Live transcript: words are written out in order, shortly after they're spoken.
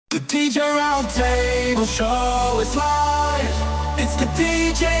DJ Roundtable Show is live. It's the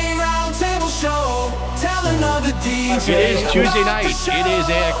DJ Roundtable Show. Tell another DJ. It is Tuesday night. It is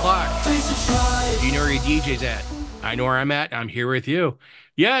 8 o'clock. Please subscribe. Do you know where your DJ's at? I know where I'm at. I'm here with you.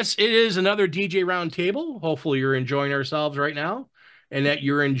 Yes, it is another DJ Roundtable. Hopefully you're enjoying ourselves right now and that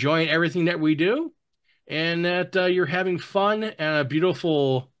you're enjoying everything that we do and that you're having fun and a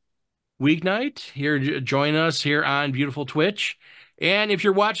beautiful weeknight here. Join us here on beautiful Twitch. And if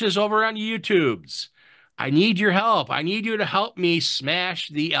you're watching this over on YouTube's, I need your help. I need you to help me smash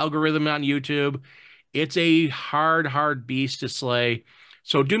the algorithm on YouTube. It's a hard beast to slay.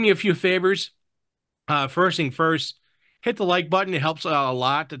 So do me a few favors. First thing first, hit the like button. It helps a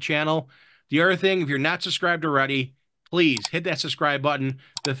lot, the channel. The other thing, if you're not subscribed already, please hit that subscribe button.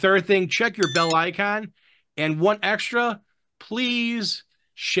 The third thing, check your bell icon. And one extra, please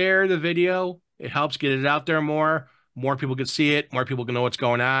share the video. It helps get it out there more. More people can see it. More people can know what's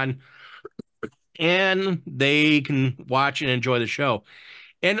going on. And they can watch and enjoy the show.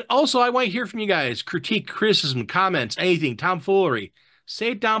 And also, I want to hear from you guys. Critique, criticism, comments, anything, tomfoolery.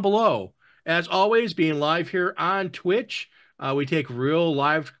 Say it down below. As always, being live here on Twitch, we take real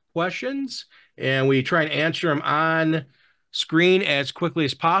live questions and we try and answer them on screen as quickly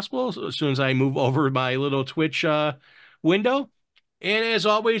as possible. So as soon as I move over my little Twitch window. And as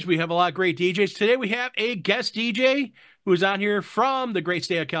always, we have a lot of great DJs. Today we have a guest DJ who's on here from the great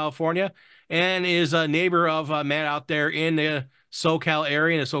state of California and is a neighbor of Matt out there in the SoCal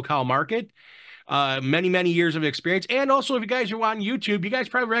area, in the SoCal market. Many years of experience. And also, if you guys are on YouTube, you guys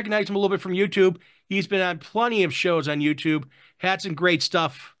probably recognize him a little bit from YouTube. He's been on plenty of shows on YouTube, had some great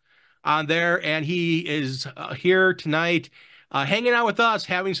stuff on there, and he is here tonight hanging out with us,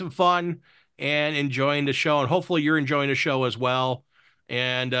 having some fun and enjoying the show. And hopefully you're enjoying the show as well.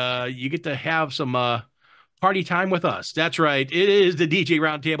 And you get to have some party time with us. That's right. It is the DJ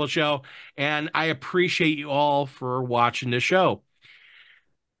Roundtable Show, and I appreciate you all for watching the show.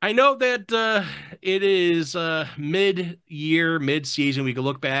 I know that it is mid-year, mid-season. We can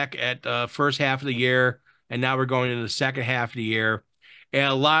look back at first half of the year, and now we're going into the second half of the year. And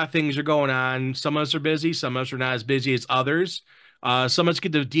a lot of things are going on. Some of us are busy. Some of us are not as busy as others. Some of us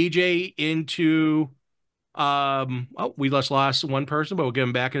get to DJ into... we just lost one person, but we'll get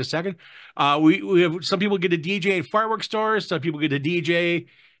him back in a second. We have some people get to DJ in fireworks stores, some people get to DJ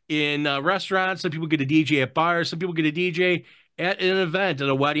in restaurants, some people get to DJ at bars, some people get to DJ at an event, at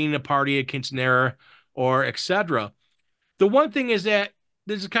a wedding, a party, a quinceanera, or etc. The one thing is that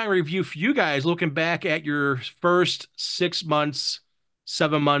this is kind of a review for you guys looking back at your first 6 months,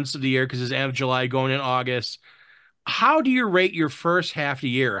 7 months of the year, because it's end of July going in August. How do you rate your first half of the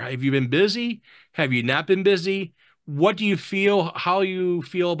year? Have you been busy? Have you not been busy? What do you feel? How you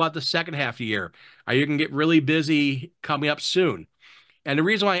feel about the second half of the year? Are you going to get really busy coming up soon? And the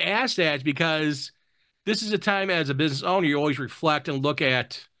reason why I ask that is because this is a time as a business owner, you always reflect and look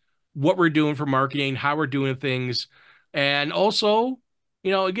at what we're doing for marketing, how we're doing things. And also,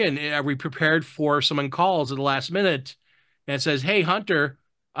 you know, again, are we prepared for someone calls at the last minute and says, hey, Hunter,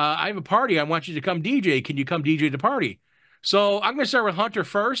 I have a party. I want you to come DJ. Can you come DJ the party? So I'm going to start with Hunter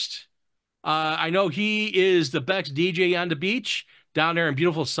first. I know he is the best DJ on the beach down there in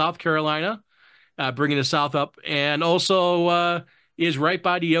beautiful South Carolina, bringing the South up, and also is right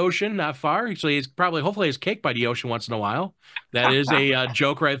by the ocean, not far. So he's probably, hopefully, has cake by the ocean once in a while. That is a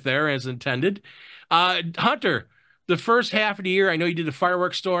joke right there, as intended. Hunter, the first half of the year, I know you did the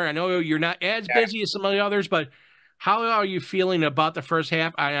fireworks store. I know you're not as busy as some of the others, but how are you feeling about the first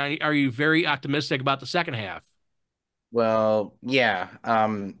half? Are you very optimistic about the second half? Well, yeah.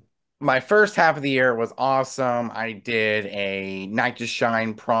 My first half of the year was awesome. I did a Night to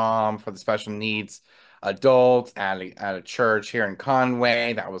Shine prom for the special needs adults at a church here in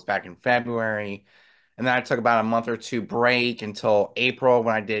Conway. That was back in February. And then I took about a month or two break until April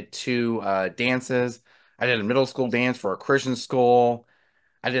when I did two dances. I did a middle school dance for a Christian school.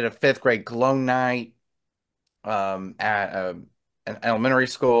 I did a fifth grade glow night at an elementary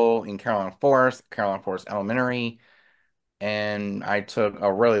school in Carolina Forest Elementary. And I took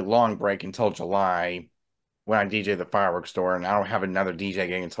a really long break until July when I DJ the fireworks store, and I don't have another DJ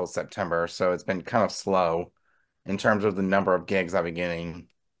gig until September, so it's been kind of slow in terms of the number of gigs I've been getting.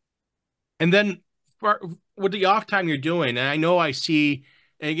 And then with the off time you're doing, and I know I see,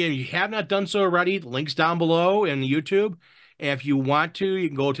 and again, you have not done so already, the link's down below in YouTube. And if you want to, you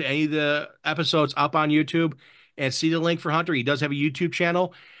can go to any of the episodes up on YouTube and see the link for Hunter. He does have a YouTube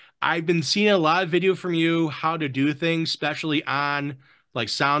channel. I've been seeing a lot of video from you, how to do things, especially on like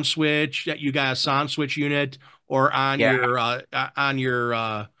sound switch, that you got a sound switch unit, or on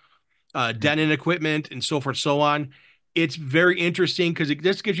your Denon equipment and so forth, so on. it's very interesting because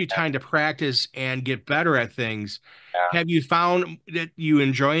this gives you time to practice and get better at things. Yeah. Have you found that you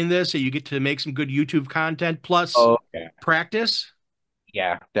enjoying this, that you get to make some good YouTube content plus Oh, yeah. practice?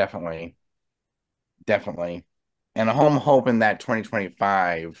 Yeah, definitely. Definitely. And I'm hoping that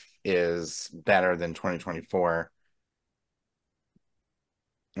 2025 is better than 2024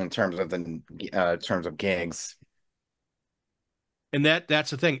 in terms of gigs. And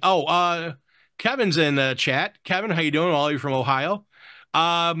that's the thing. Oh, Kevin's in the chat. Kevin, how you doing? All you from Ohio.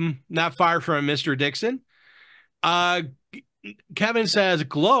 Not far from Mr. Dixon. Uh Kevin says,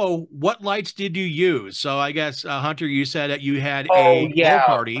 Glow, what lights did you use? So I guess Hunter, you said that you had Oh a glow yeah.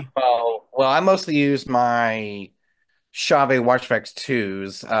 party. Well, I mostly used my Chauvet Watchflex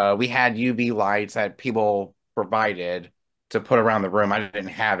 2s. We had UV lights that people provided to put around the room. I didn't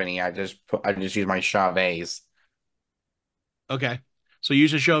have any. I just used my Chauvets. Okay. So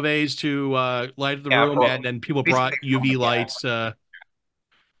use the Chauvets to light the Yeah, room, and then people basically, brought UV yeah, lights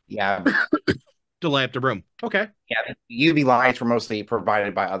yeah, to light up the room. Okay. yeah. The UV lights were mostly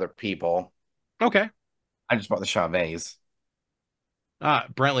provided by other people. Okay. I just bought the Chauvets.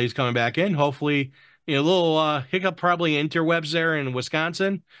 Brentley's coming back in. Hopefully, a little hiccup probably interwebs there in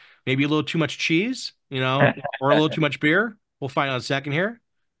Wisconsin. Maybe a little too much cheese, or a little too much beer. We'll find out in a second here.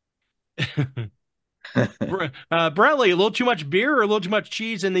 Brentley, a little too much beer or a little too much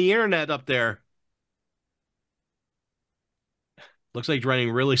cheese in the internet up there? Looks like you're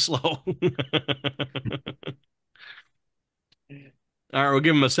running really slow. All right, we'll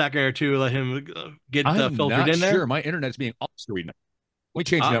give him a second or two, let him get I'm filtered not in there. sure. My internet's being screwy now. Let me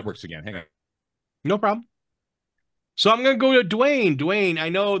change networks again. Hang on. No problem. So I'm going to go to Dwayne. Dwayne, I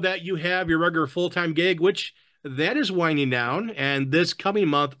know that you have your regular full-time gig, which that is winding down. And this coming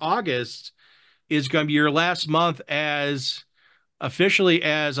month, August, is going to be your last month as officially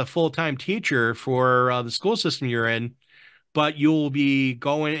as a full-time teacher for the school system you're in. But you'll be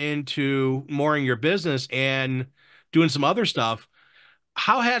going into more in your business and doing some other stuff.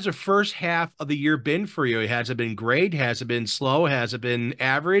 How has the first half of the year been for you? Has it been great? Has it been slow? Has it been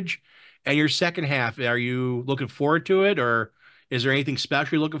average? And your second half, are you looking forward to it, or is there anything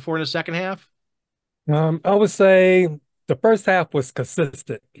special you're looking for in the second half? I would say the first half was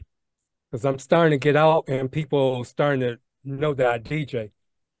consistent because I'm starting to get out and people starting to know that I DJ.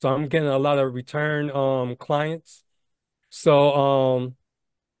 So I'm getting a lot of return clients. So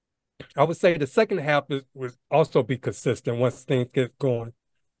I would say the second half would also be consistent once things get going.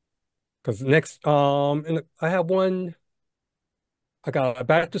 Because next I have one, I got a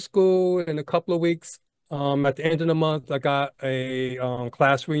back to school in a couple of weeks. At the end of the month, I got a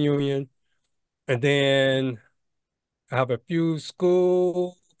class reunion, and then I have a few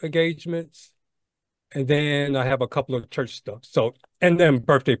school engagements, and then I have a couple of church stuff. So, and then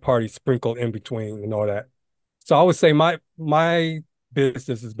birthday parties sprinkled in between and all that. So I would say my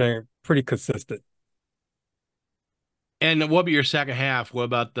business has been pretty consistent. And what about your second half? What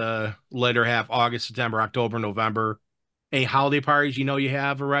about the later half, August, September, October, November? Any holiday parties you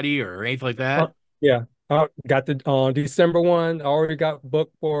have already or anything like Uh, that? yeah, I got the December one. I already got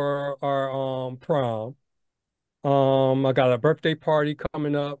booked for our prom. I got a birthday party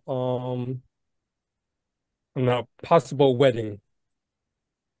coming up. And a possible wedding.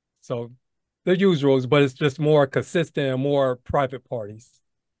 So the usuals, but it's just more consistent and more private parties.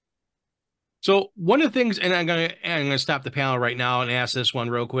 So one of the things, and I'm gonna stop the panel right now and ask this one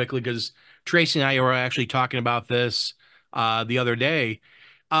real quickly because Tracy and I were actually talking about this the other day.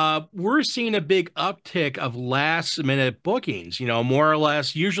 We're seeing a big uptick of last minute bookings. More or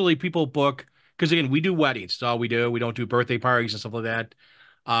less. Usually people book because again we do weddings. That's all we do. We don't do birthday parties and stuff like that.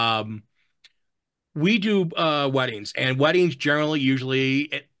 Um, we do weddings, and weddings generally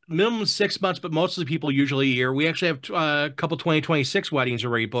usually at minimum 6 months, but most of the people usually a year. We actually have a couple 2026 weddings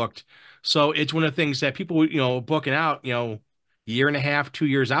already booked. So it's one of the things that people, booking out, year and a half, 2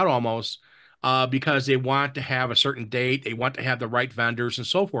 years out almost, because they want to have a certain date, they want to have the right vendors and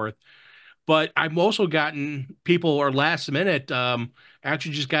so forth. But I've also gotten people or last minute,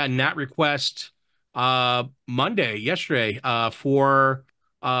 actually just got a not request Monday, yesterday, for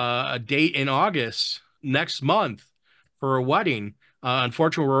a date in August next month for a wedding.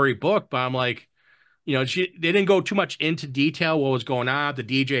 Unfortunately, we're already booked, but I'm like, they didn't go too much into detail what was going on. The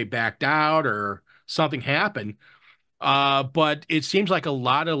DJ backed out or something happened. But it seems like a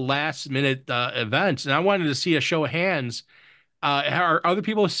lot of last minute events. And I wanted to see a show of hands. Are other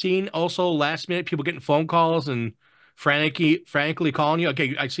people seeing also last minute people getting phone calls and frantically calling you?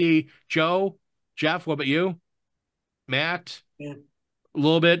 Okay, I see Joe, Jeff. What about you? Matt, Yeah. a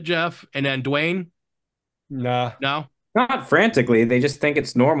little bit, Jeff, and then Dwayne. Nah. No, Not frantically. They just think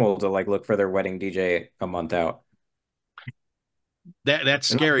it's normal to like look for their wedding DJ a month out. That's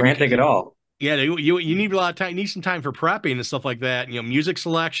They're not scary frantic because at all. yeah, you need a lot of time, you need some time for prepping and stuff like that, music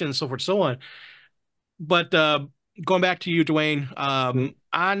selection and so forth, so on. But going back to you, Dwayne, Mhm.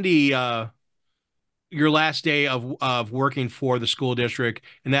 on the your last day of working for the school district,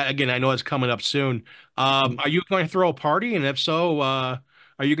 and that again, I know it's coming up soon. Are you going to throw a party? And if so, are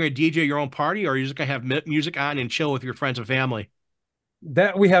you going to DJ your own party, or are you just going to have music on and chill with your friends and family?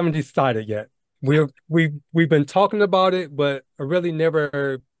 That we haven't decided yet. We've been talking about it, but I really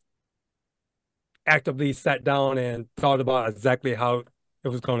never actively sat down and thought about exactly how it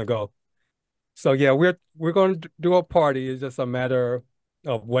was going to go. So yeah, we're going to do a party. It's just a matter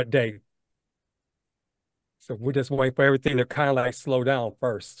of what day. So we're just waiting for everything to kind of like slow down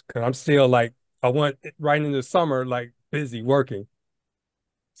first, because I'm still like I want right in the summer like busy working.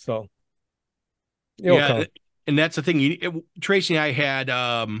 So it'll Yeah, come. and that's the thing. Tracy and I had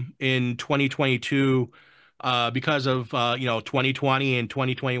in 2022, because of 2020 and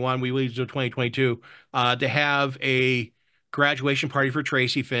 2021, we leave to 2022 to have a graduation party for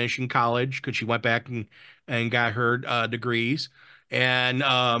Tracy finishing college because she went back and got her degrees, and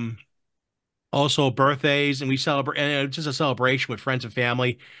also birthdays, and we celebrate, and it was just a celebration with friends and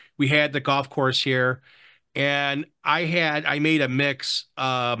family. We had the golf course here, and I made a mix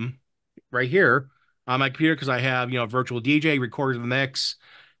right here on my computer because I have virtual DJ recorded the mix,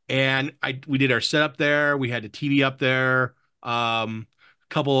 and I we did our setup there. We had the TV up there.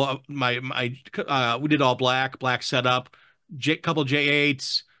 Couple of my we did all black setup, couple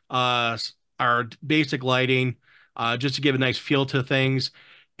J8s, our basic lighting, just to give a nice feel to things,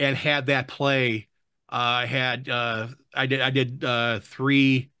 and had that play. I did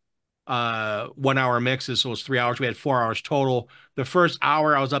three 1 hour mixes, so it was 3 hours. We had 4 hours total. The first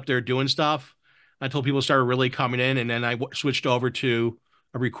hour I was up there doing stuff until people started really coming in, and then I switched over to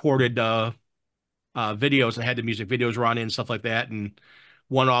a recorded videos and had the music videos run in and stuff like that, and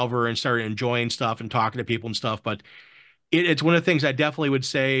went over and started enjoying stuff and talking to people and stuff. But it's one of the things I definitely would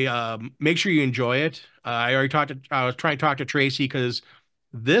say. Make sure you enjoy it. I was trying to talk to Tracy because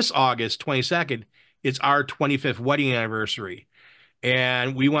this August 22nd is our 25th wedding anniversary,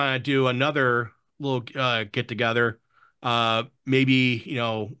 and we want to do another little get together. Maybe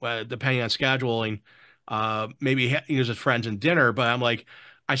depending on scheduling, maybe just friends and dinner. But I'm like,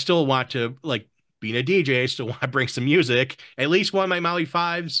 I still want to like being a DJ. Still want to bring some music, at least one of my Maui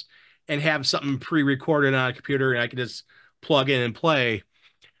fives, and have something pre-recorded on a computer, and I can just plug in and play.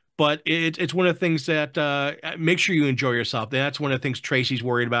 But it's one of the things that make sure you enjoy yourself. That's one of the things Tracy's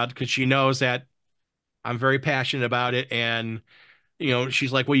worried about because she knows that I'm very passionate about it, and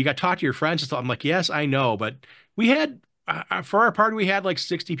she's like, well, you got to talk to your friends and stuff. I'm like, yes, I know. But we had, for our party, we had like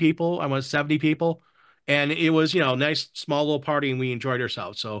 60 people, almost 70 people. And it was, nice, small little party and we enjoyed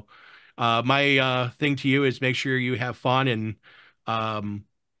ourselves. So, my thing to you is make sure you have fun and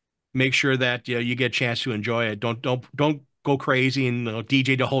make sure that you get a chance to enjoy it. Don't go crazy and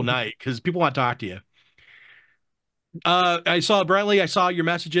DJ the whole night because people want to talk to you. I saw Brentley. I saw your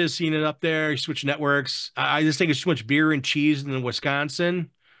messages, seeing it up there. You switch networks. I just think it's too much beer and cheese in Wisconsin,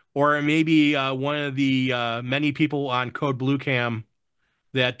 or maybe one of the many people on Code Blue Cam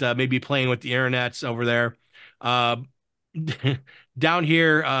that may be playing with the internets over there. Uh, down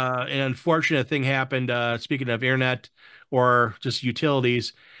here, an unfortunate thing happened. Speaking of internet or just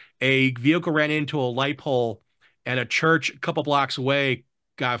utilities, a vehicle ran into a light pole, and a church a couple blocks away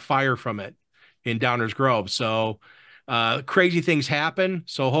got fire from it in Downers Grove. So crazy things happen.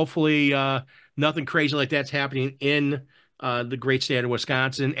 So hopefully nothing crazy like that's happening in the great state of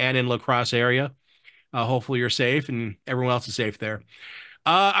Wisconsin and in La Crosse area. Hopefully you're safe and everyone else is safe there.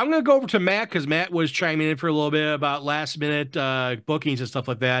 I'm going to go over to Matt because Matt was chiming in for a little bit about last minute bookings and stuff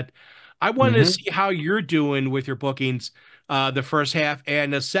like that. I wanted to Hmm. see how you're doing with your bookings the first half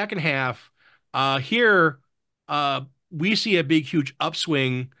and the second half. Here, we see a big, huge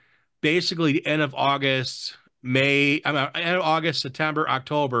upswing basically the end of August, end of August, September,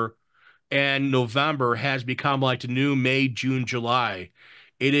 October, and November has become like the new May, June, July.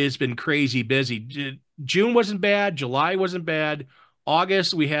 It has been crazy busy. June wasn't bad. July wasn't bad.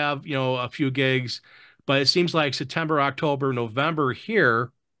 August, we have, a few gigs, but it seems like September, October, November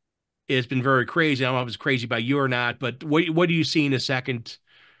here has been very crazy. I don't know if it's crazy by you or not, but what do you see in the second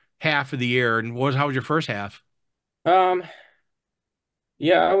half of the year? And how was your first half? Um,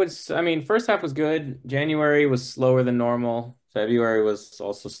 yeah, I mean, first half was good. January was slower than normal. February was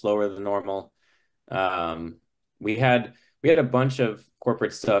also slower than normal. Um, we had we had a bunch of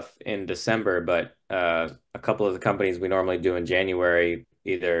corporate stuff in December, but a couple of the companies we normally do in January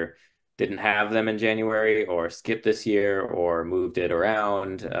either didn't have them in January or skipped this year or moved it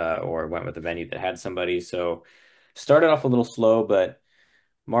around or went with a venue that had somebody. So started off a little slow, but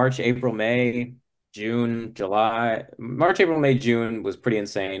March, April, May, June, July, March, April, May, June was pretty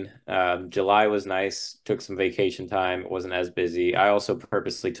insane. July was nice. Took some vacation time. It wasn't as busy. I also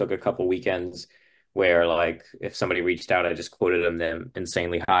purposely took a couple weekends where, like, if somebody reached out, I just quoted them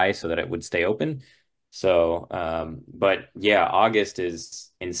insanely high so that it would stay open. So, but yeah, August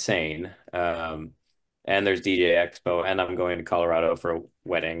is insane. And there's DJ Expo, and I'm going to Colorado for a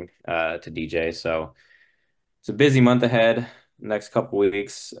wedding to DJ. So it's a busy month ahead, next couple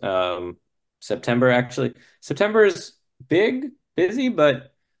weeks. September actually, September is big, busy,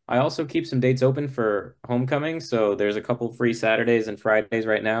 but I also keep some dates open for homecoming. So there's a couple free Saturdays and Fridays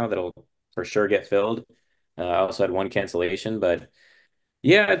right now that'll for sure get filled. I also had one cancellation, but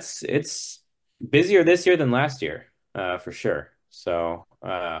yeah, it's busier this year than last year, for sure. So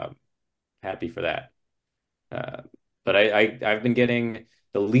happy for that. Uh, but I've been getting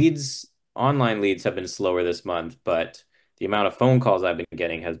the leads, online leads have been slower this month, but the amount of phone calls I've been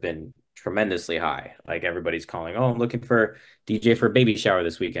getting has been tremendously high. Like everybody's calling, oh, I'm looking for DJ for a baby shower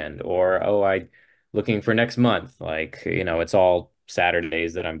this weekend, or oh, I looking for next month. Like, it's all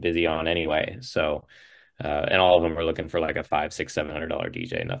Saturdays that I'm busy on anyway. So, and all of them are looking for like a five, six, $700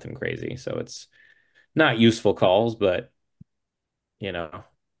 DJ, nothing crazy. So it's not useful calls, but you know,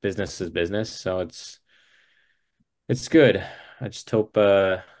 business is business. So it's good. I just hope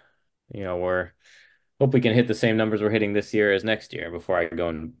we're hope we can hit the same numbers we're hitting this year as next year before I go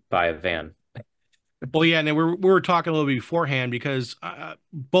and buy a van. Well, yeah, and then we were talking a little bit beforehand because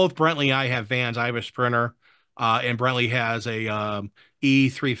both Brentley and I have vans. I have a Sprinter, and Brentley has a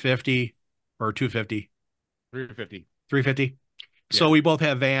E350 or 250. 350. 350. So Yeah. we both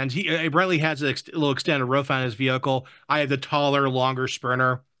have vans. Brentley has a little extended roof on his vehicle. I have the taller, longer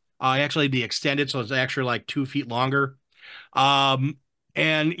Sprinter. Actually, the extended, so it's actually like 2 feet longer. Um,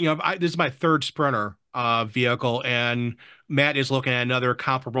 and this is my third Sprinter vehicle, and Matt is looking at another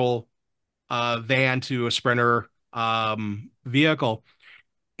comparable van to a Sprinter vehicle.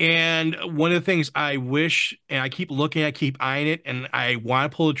 And one of the things I wish, and I keep looking, I keep eyeing it, and I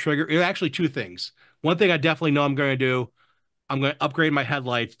want to pull the trigger. It's actually two things. One thing I definitely know I'm going to do, I'm going to upgrade my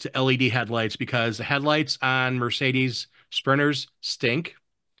headlights to LED headlights because the headlights on Mercedes Sprinters stink.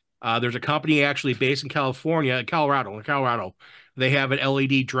 There's a company actually based in California, Colorado. They have an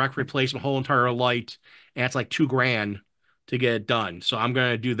LED direct replacement whole entire light, and it's like $2,000 to get it done. So I'm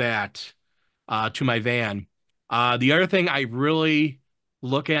going to do that to my van. The other thing I really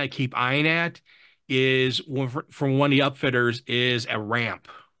look at, keep eyeing at, is from one of the upfitters is a ramp.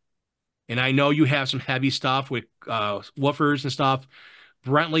 And I know you have some heavy stuff with woofers and stuff.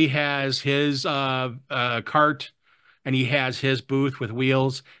 Brentley has his cart, and he has his booth with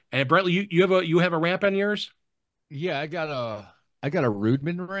wheels. And Brentley, you have a ramp on yours? Yeah, I got a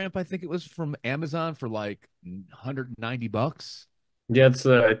Rudman ramp. I think it was from Amazon for like $190. Yeah,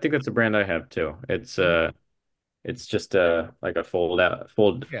 I think that's a brand I have too. It's just like a Yeah. fold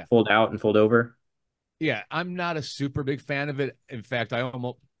out and fold over. Yeah, I'm not a super big fan of it. In fact, I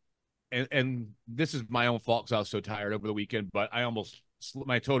almost and this is my own fault because I was so tired over the weekend, but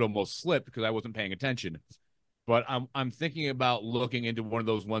my toe almost slipped because I wasn't paying attention. But I'm thinking about looking into one of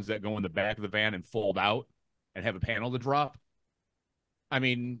those ones that go in the back of the van and fold out and have a panel to drop. I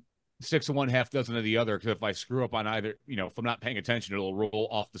mean, six of one, half dozen of the other. Because if I screw up on either, if I'm not paying attention, it'll roll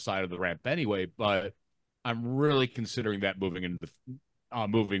off the side of the ramp anyway. But I'm really considering that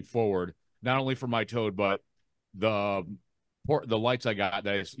moving forward, not only for my Toad, but the the lights I got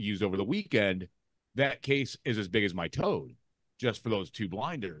that I used over the weekend. That case is as big as my Toad, just for those two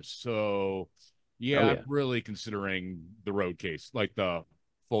blinders. So yeah, Oh, I'm yeah. really considering the road case, like the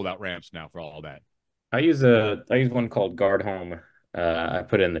fold out ramps now for all that. I use one called Guard Home. I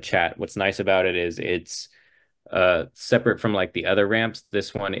put it in the chat. What's nice about it is it's separate from like the other ramps.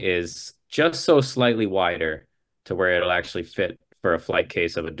 This one is just so slightly wider to where it'll actually fit for a flight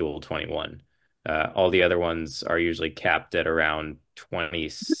case of a dual 21. All the other ones are usually capped at around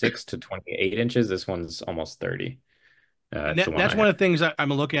 26 to 28 inches. This one's almost 30. And It's the one that's I one have. of the things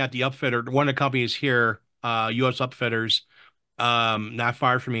I'm looking at the upfitter. One of the companies here, US Upfitters, not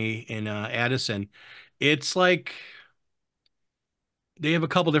far from me in Addison. It's like they have a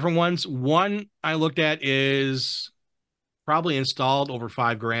couple different ones. One I looked at is probably installed over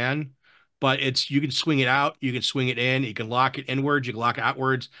 $5,000, but you can swing it out, you can swing it in, you can lock it inwards, you can lock it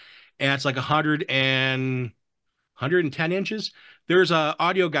outwards, and it's like 110 inches. There's a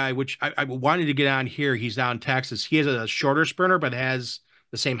audio guy which I wanted to get on here. He's down in Texas. He has a shorter Sprinter, but has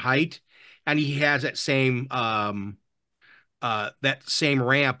the same height, and he has that same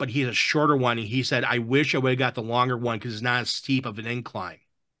ramp, but he has a shorter one. And he said, "I wish I would have got the longer one because it's not as steep of an incline."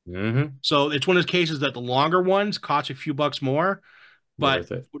 Mm-hmm. So it's one of those cases that the longer ones cost a few bucks more, but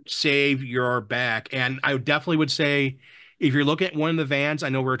Worth it. would save your back. And I definitely would say if you're looking at one of the vans, I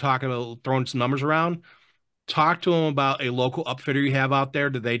know we were talking about throwing some numbers around, talk to them about a local upfitter you have out there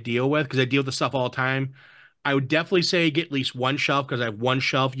that they deal with because they deal with the stuff all the time. I would definitely say get at least one shelf because I have one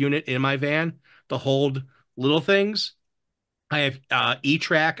shelf unit in my van to hold little things. I have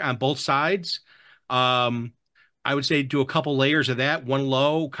E-track on both sides. Um, I would say do a couple layers of that, one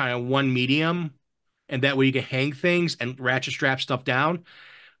low, kind of one medium, and that way you can hang things and ratchet strap stuff down.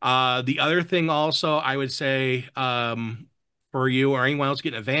 The other thing also I would say for you or anyone else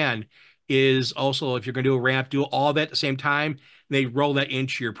getting a van is also if you're going to do a ramp, do all that at the same time. They roll that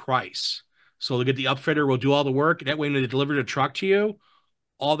into your price. So they'll get the upfitter, will do all the work. That way, when they deliver the truck to you,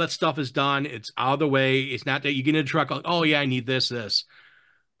 all that stuff is done. It's out of the way. It's not that you get in a truck like, oh yeah, I need this.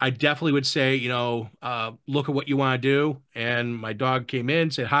 I definitely would say, look at what you want to do. And my dog came in,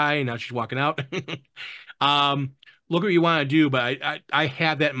 said hi, and now she's walking out. Um, Look what you want to do, but I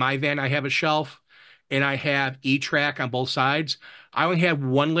have that in my van. I have a shelf and I have E-track on both sides. I only have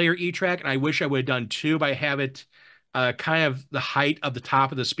one layer E-track, and I wish I would have done two, but I have it kind of the height of the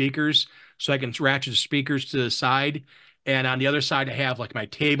top of the speakers, so I can ratchet the speakers to the side. And on the other side, I have like my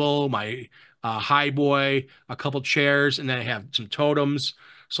table, my high boy, a couple chairs, and then I have some totems.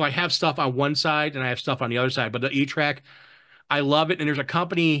 So I have stuff on one side and I have stuff on the other side. But the E-track, I love it. And there's a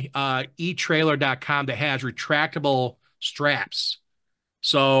company, eTrailer.com, that has retractable straps.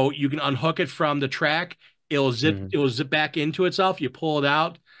 So you can unhook it from the track. Mhm. It will zip back into itself. You pull it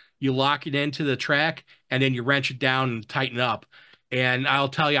out, you lock it into the track, and then you wrench it down and tighten up. And I'll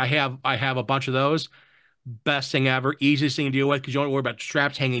tell you, I have a bunch of those. Best thing ever, easiest thing to deal with because you don't worry about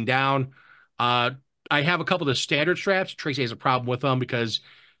straps hanging down. Uh, I have a couple of the standard straps. Tracy has a problem with them because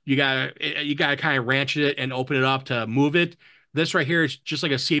you gotta kind of ratchet it and open it up to move it. This right here is just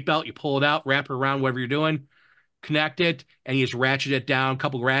like a seatbelt. You pull it out, wrap it around whatever you're doing, connect it, and you just ratchet it down, a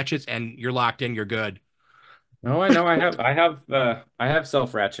couple ratchets, and you're locked in. You're good. Oh, I know. I have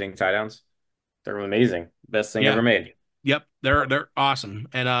self-ratcheting tie downs. They're amazing. Best thing Yeah. ever made. Yep, they're awesome.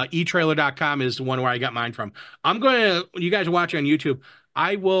 And eTrailer.com is the one where I got mine from. I'm gonna when you guys are watching on YouTube,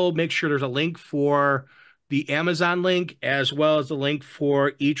 I will make sure there's a link for the Amazon link as well as the link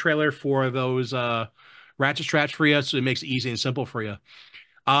for eTrailer for those ratchet straps for you, so it makes it easy and simple for you.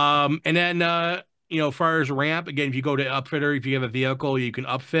 And then as far as ramp, again, if you go to Upfitter, if you have a vehicle, you can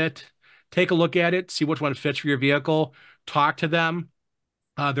upfit, take a look at it, see which one fits for your vehicle, talk to them.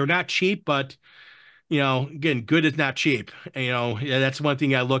 They're not cheap, but again, good is not cheap. Yeah, that's one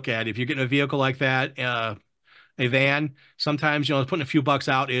thing I look at. If you're getting a vehicle like that, a van, sometimes, putting a few bucks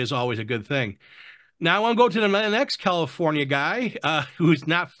out is always a good thing. Now I want to go to the next California guy, who's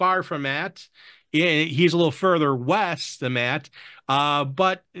not far from Matt. He's a little further west than Matt,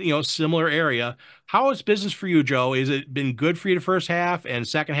 but similar area. How is business for you, Joe? Is it been good for you the first half and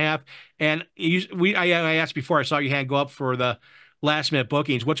second half? And I asked before, I saw your hand go up for the last minute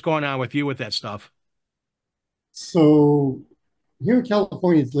bookings. What's going on with you with that stuff? So here in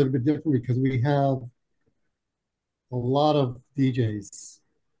California, it's a little bit different because we have a lot of DJs,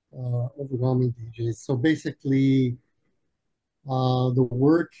 overwhelming DJs. So basically, the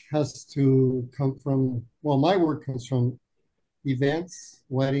work has to come from, well, my work comes from events,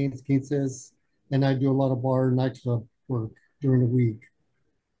 weddings, quinces, and I do a lot of bar nightclub work during the week.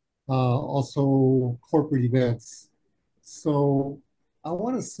 Also corporate events. So I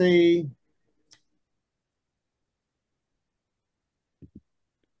want to say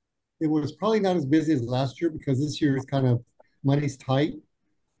it was probably not as busy as last year because this year is kind of money's tight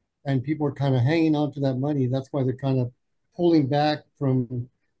and people are kind of hanging on to that money. That's why they're kind of pulling back from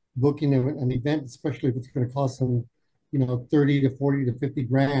booking an event, especially if it's going to cost them, 30 to 40 to 50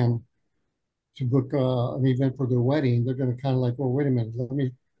 grand to book an event for their wedding. They're going to kind of like, well, wait a minute, let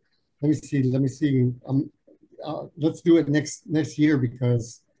me see. Let's do it next year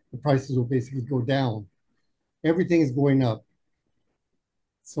because the prices will basically go down. Everything is going up.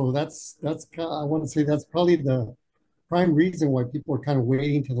 So I want to say that's probably the prime reason why people are kind of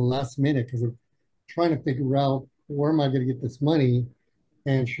waiting to the last minute because they're trying to figure out where am I going to get this money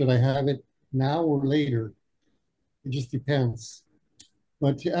and should I have it now or later? It just depends.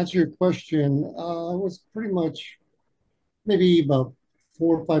 But to answer your question, it was pretty much maybe about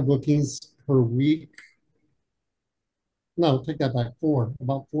 4 or 5 bookings per week. No, take that back.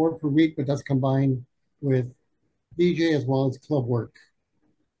 About four per week, but that's combined with DJ as well as club work.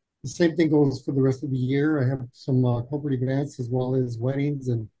 The same thing goes for the rest of the year. I have some corporate events as well as weddings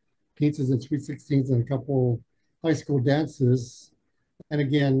and pizzas and sweet 16s and a couple high school dances. And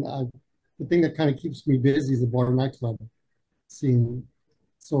again, the thing that kind of keeps me busy is the bar nightclub scene.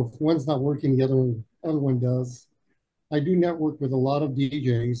 So if one's not working, the other one does. I do network with a lot of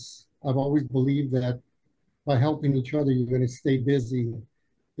DJs. I've always believed that by helping each other, you're going to stay busy.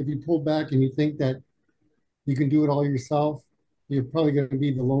 If you pull back and you think that you can do it all yourself, you're probably going to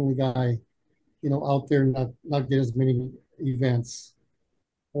be the lonely guy, out there, not get as many events.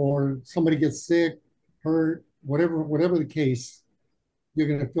 Or somebody gets sick, hurt, whatever the case, you're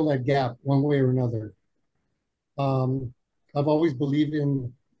going to fill that gap one way or another. I've always believed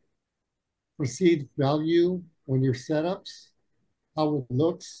in perceived value when your setups, how it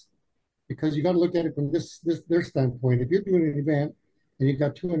looks, because you got to look at it from their standpoint. If you're doing an event and you've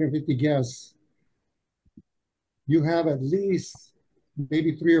got 250 guests, you have at least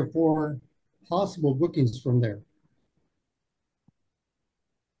maybe 3 or 4 possible bookings from there.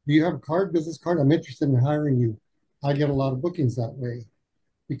 Do you have a card, business card? I'm interested in hiring you. I get a lot of bookings that way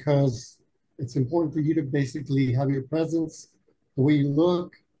because it's important for you to basically have your presence, the way you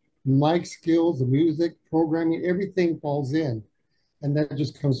look, mic skills, the music, programming, everything falls in. And that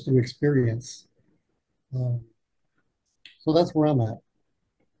just comes through experience. So that's where I'm at.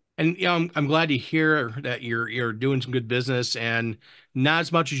 And I'm glad to hear that you're doing some good business and not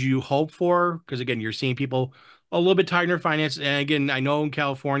as much as you hope for, because again, you're seeing people a little bit tighter in their finances. And again, I know in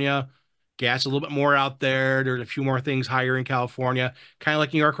California, gas a little bit more out there. There's a few more things higher in California, kind of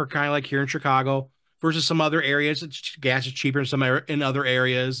like New York or kind of like here in Chicago, versus some other areas. Gas is cheaper in in other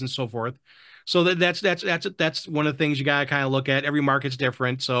areas and so forth. So that's one of the things you got to kind of look at. Every market's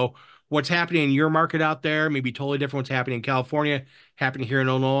different. So what's happening in your market out there may be totally different what's happening in California, happening here in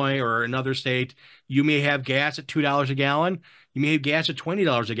Illinois or another state. You may have gas at $2 a gallon. You may have gas at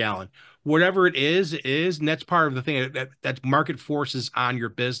 $20 a gallon. Whatever it is, and that's part of the thing that market forces on your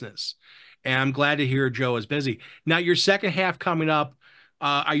business. And I'm glad to hear Joe is busy. Now, your second half coming up,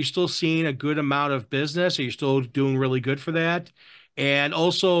 are you still seeing a good amount of business? Are you still doing really good for that? And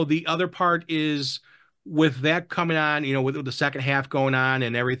also the other part is with that coming on, with the second half going on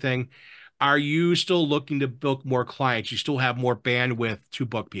and everything, are you still looking to book more clients? You still have more bandwidth to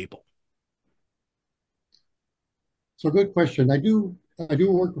book people? So good question. I do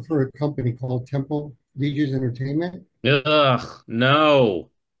work for a company called Temple DJs Entertainment. Ugh, no.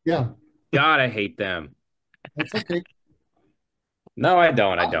 Yeah, God, I hate them. that's okay. No, I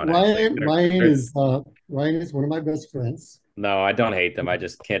don't. I don't actually. Ryan is one of my best friends. No, I don't hate them. I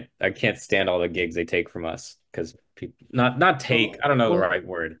can't stand all the gigs they take from us because people not take, I don't know the right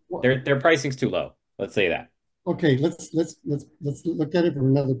word. Their pricing's too low. Let's say that. Okay, let's look at it from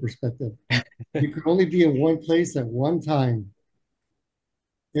another perspective. You can only be in one place at one time.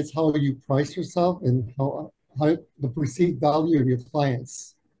 It's how you price yourself and how the perceived value of your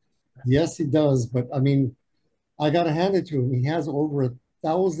clients. Yes, he does, but I mean, I gotta hand it to him. He has over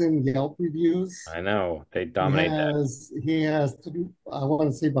 1,000 Yelp reviews. I know they He dominate that. has I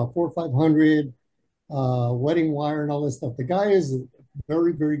want to say about 400 or 500 wedding wire and all this stuff. The guy is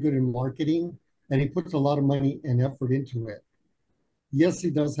very, very good in marketing and he puts a lot of money and effort into it. Yes, he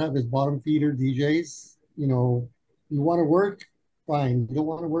does have his bottom feeder DJs. You want to work, fine. You don't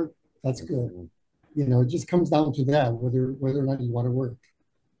want to work, that's good. It just comes down to that, whether or not you want to work.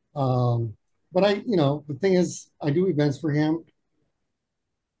 But the thing is, I do events for him,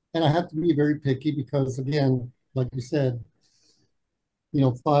 and I have to be very picky because, again, like you said,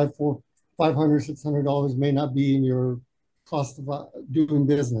 $500, $600 may not be in your cost of doing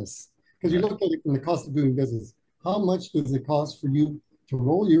business. Because you look at it from the cost of doing business. How much does it cost for you to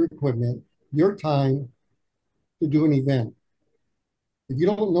roll your equipment, your time to do an event? If you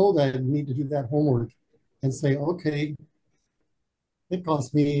don't know that, you need to do that homework and say, okay, it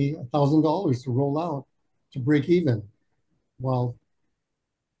cost me $1,000 to roll out to break even. Well,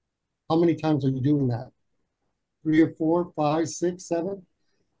 how many times are you doing that? 3 or 4, 5, 6, 7?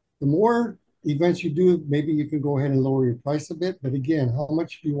 The more events you do, maybe you can go ahead and lower your price a bit. But again, how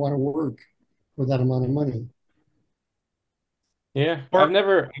much do you want to work for that amount of money? Yeah, I've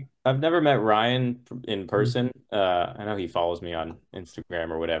never met Ryan in person. I know he follows me on Instagram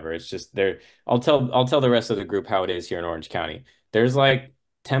or whatever. It's just there. I'll tell the rest of the group how it is here in Orange County. There's like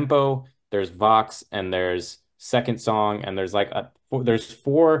Tempo, there's Vox, and there's Second Song, and there's like there's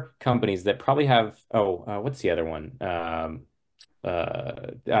 4 companies that probably have. What's the other one? I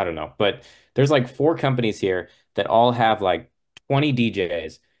don't know, but there's like 4 companies here that all have like 20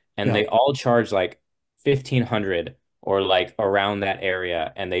 DJs, and Yeah. they all charge like 1,500 or like around that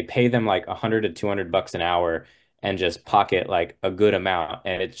area, and they pay them like 100 to 200 bucks an hour and just pocket like a good amount,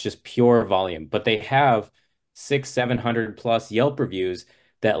 and it's just pure volume. But they have 700 plus Yelp reviews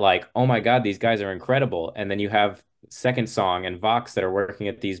that like, oh my God, these guys are incredible. And then you have Second Song and Vox that are working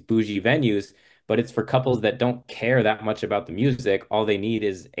at these bougie venues, but it's for couples that don't care that much about the music. All they need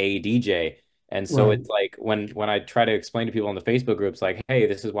is a DJ. And so Right. it's like when I try to explain to people in the Facebook groups, like, hey,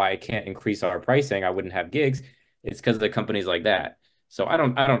 this is why I can't increase our pricing. I wouldn't have gigs. It's because of the companies like that. So I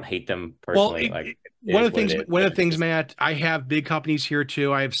don't hate them Well, personally. Like, it is what it is. one But of the it's things, just Matt, I have big companies here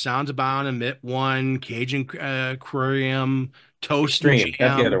too. I have Sounds Abound, Emit One, Cajun Aquarium, Toast and Extreme.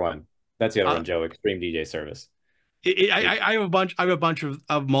 That's the other Jam. one. That's the other Uh, one, Joe. Extreme DJ service. I have a bunch. I have a bunch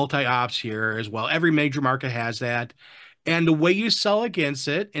of multi ops here as well. Every major market has that, and the way you sell against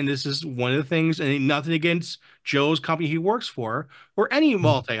it, and this is one of the things, and nothing against Joe's company he works for or any Mhm.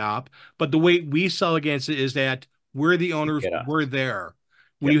 multi op, but the way we sell against it is that we're the owners. Get us. We're there.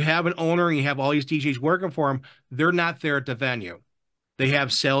 When Yep. you have an owner and you have all these DJs working for them, they're not there at the venue. They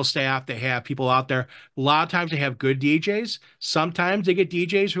have sales staff. They have people out there. A lot of times they have good DJs. Sometimes they get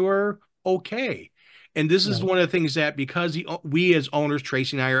DJs who are okay. And this is Right. one of the things that because we as owners,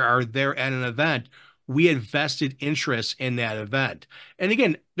 Tracy and I are there at an event, we invested interest in that event. And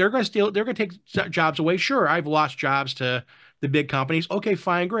again, they're going to take jobs away. Sure, I've lost jobs to the big companies. Okay,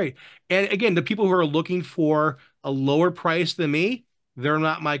 fine, great. And again, the people who are looking for a lower price than me, they're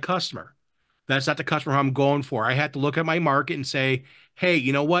not my customer. That's not the customer I'm going for. I had to look at my market and say, hey,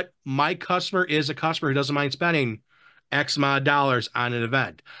 you know what? My customer is a customer who doesn't mind spending X amount of dollars on an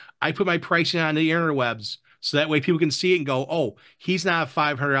event. I put my pricing on the interwebs so that way people can see it and go, oh, he's not a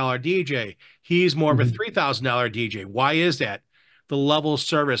 $500 DJ. He's more of a Mhm. $3,000 DJ. Why is that? The level of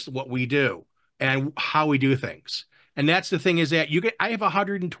service, what we do and how we do things. And that's the thing is that I have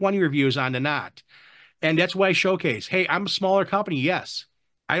 120 reviews on the Knot. And that's why I showcase, hey, I'm a smaller company. Yes.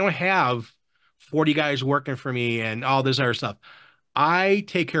 I don't have 40 guys working for me and all this other stuff. I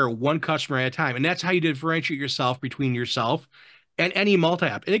take care of one customer at a time. And that's how you differentiate yourself between yourself and any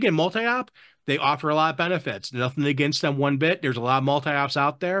multi-op. And again, multi-op, they offer a lot of benefits. Nothing against them one bit. There's a lot of multi-ops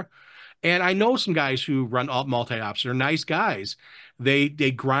out there. And I know some guys who run all multi-ops. They're nice guys. They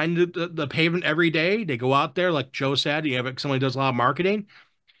grind the pavement every day. They go out there, like Joe said, you have someone who does a lot of marketing.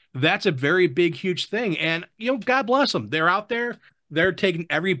 That's a very big, huge thing. And, God bless them. They're out there. They're taking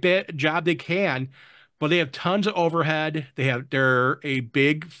every bit job they can, but they have tons of overhead. They're a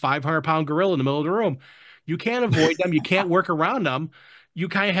big 500-pound gorilla in the middle of the room. You can't avoid them. You can't work around them. You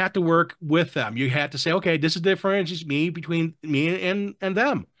kind of have to work with them. You have to say, okay, this is the difference between me and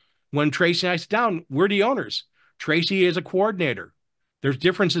them. When Tracy and I sit down, we're the owners. Tracy is a coordinator. There's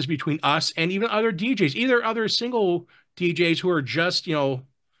differences between us and even other DJs, either other single DJs who are just,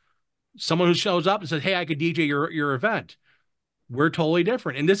 someone who shows up and says, hey, I could DJ your event. We're totally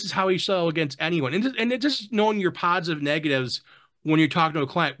different. And this is how you sell against anyone. And it's just knowing your positive negatives when you're talking to a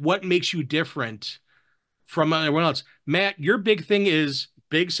client. What makes you different from everyone else? Matt, your big thing is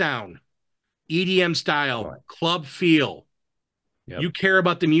big sound, EDM style, Right. club feel. Yep. You care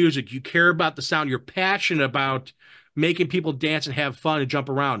about the music. You care about the sound. You're passionate about making people dance and have fun and jump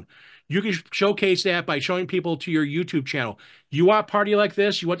around. You can showcase that by showing people to your YouTube channel. You want a party like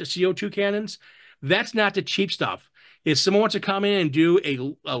this? You want the CO2 cannons? That's not the cheap stuff. If someone wants to come in and do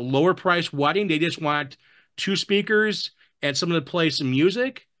a lower price wedding, they just want two speakers and someone to play some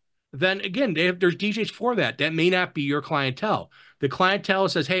music, then again, there's DJs for that. That may not be your clientele. The clientele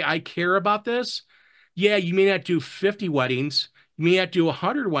says, hey, I care about this. Yeah, you may not do 50 weddings. You may not do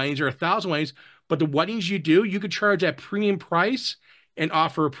 100 weddings or 1,000 weddings, but the weddings you do, you could charge that premium price and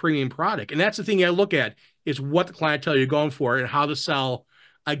offer a premium product. And that's the thing I look at is what the clientele you're going for and how to sell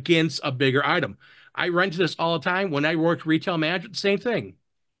against a bigger item. I run into this all the time. When I worked retail management, same thing.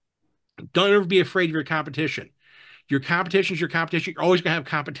 Don't ever be afraid of your competition. Your competition is your competition. You're always going to have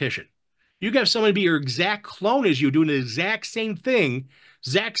competition. You can have someone be your exact clone as you, doing the exact same thing,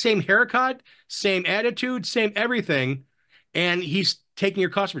 exact same haircut, same attitude, same everything, and he's taking your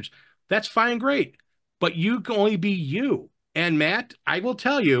customers. That's fine, great. But you can only be you. And Matt, I will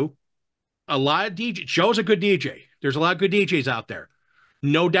tell you, a lot of DJs, Joe's a good DJ. There's a lot of good DJs out there,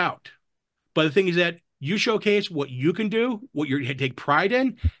 no doubt. But the thing is that you showcase what you can do, what you take pride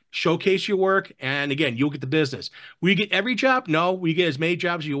in, showcase your work, and again, you'll get the business. Will you get every job? No. Will you get as many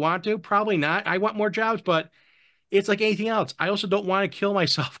jobs as you want to? Probably not. I want more jobs, but it's like anything else. I also don't want to kill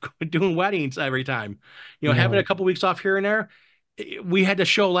myself doing weddings every time. Having a No. couple weeks off here and there. We had the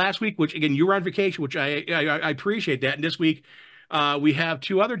show last week, which again, you were on vacation, which I appreciate that. And this week, we have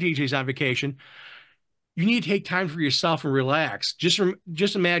two other DJs on vacation. You need to take time for yourself and relax.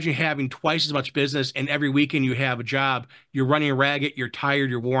 Just imagine having twice as much business, and every weekend you have a job. You're running ragged. You're tired.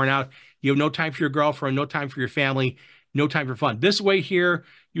 You're worn out. You have no time for your girlfriend, no time for your family, no time for fun. This way here,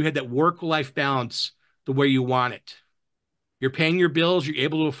 you had that work-life balance the way you want it. You're paying your bills. You're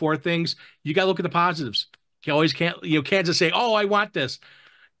able to afford things. You got to look at the positives. You always can't just say, "Oh, I want this."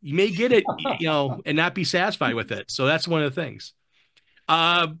 You may get it, and not be satisfied with it. So that's one of the things.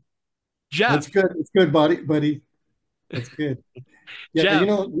 Jeff. That's good. It's good, buddy. That's good. Yeah,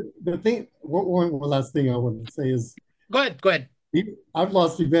 Jeff. the thing, one last thing I want to say is, Go ahead. I've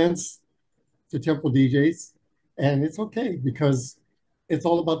lost events to temple DJs, and it's okay because it's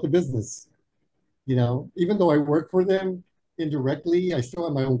all about the business. Even though I work for them indirectly, I still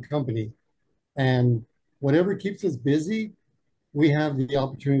have my own company. And whatever keeps us busy, we have the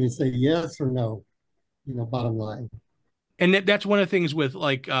opportunity to say yes or no, bottom line. And that's one of the things with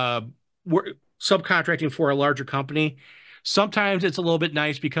like we're subcontracting for a larger company. Sometimes it's a little bit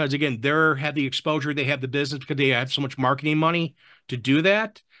nice because, again, they have the exposure, they have the business because they have so much marketing money to do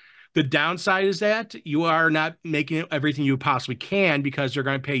that. The downside is that you are not making everything you possibly can because they're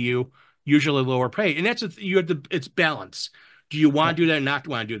going to pay you usually lower pay. And it's balance. Do you want to do that or not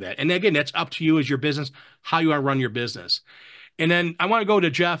want to do that? And again, that's up to you as your business, how you want to run your business. And then I want to go to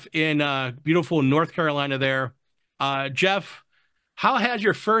Jeff in beautiful North Carolina there. Jeff, how has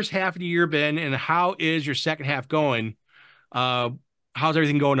your first half of the year been and how is your second half going? How's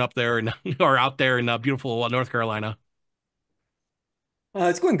everything going up there or out there in beautiful North Carolina?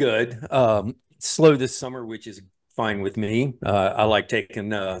 It's going good. Slow this summer, which is fine with me. I like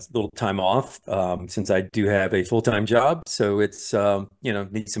taking a little time off since I do have a full-time job. So it's,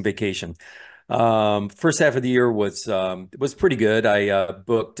 need some vacation. First half of the year was pretty good. I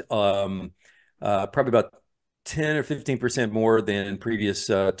booked probably about 10 or 15% more than previous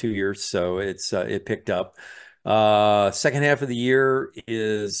 2 years. So it picked up. Second half of the year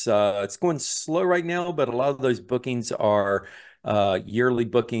is it's going slow right now, but a lot of those bookings are yearly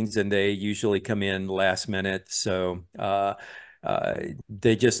bookings and they usually come in last minute. So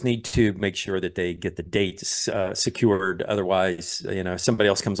they just need to make sure that they get the dates secured. Otherwise, somebody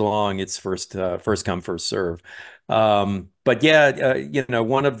else comes along, it's first come, first serve. But yeah,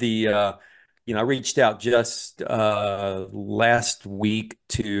 one of the I reached out just last week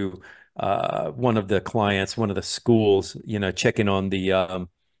to one of the clients, one of the schools, checking on the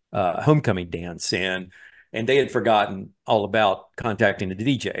homecoming dance, and they had forgotten all about contacting the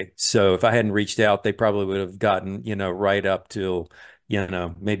DJ. So if I hadn't reached out, they probably would have gotten, right up till,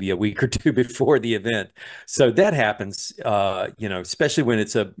 maybe a week or two before the event. So that happens, especially when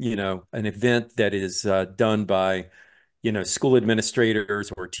it's an event that is done by, school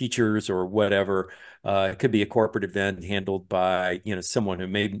administrators or teachers or whatever. It could be a corporate event handled by, someone who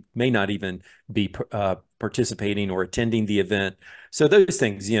may not even be participating or attending the event. So those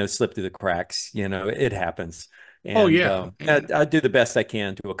things, slip through the cracks. It happens. And, oh yeah, I do the best I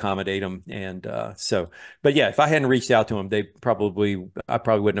can to accommodate them. And but yeah, if I hadn't reached out to them, I probably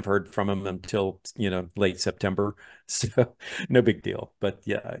wouldn't have heard from them until late September. So no big deal. But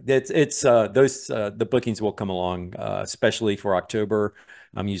yeah, it's those the bookings will come along, especially for October.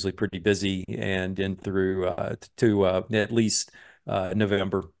 I'm usually pretty busy and in through to at least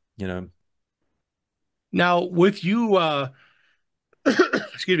November. Now with you,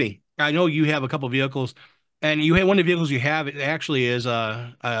 excuse me, I know you have a couple of vehicles. And one of the vehicles you have, it actually is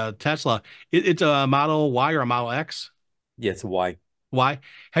a Tesla. It's a Model Y or a Model X? Yeah, it's a Y. Y.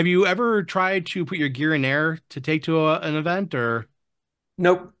 Have you ever tried to put your gear in there to take to an event or?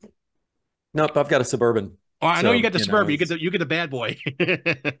 Nope. I've got a Suburban. Oh, I know you got the Suburban. You get the bad boy.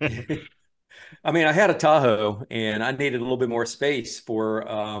 I mean, I had a Tahoe and I needed a little bit more space for,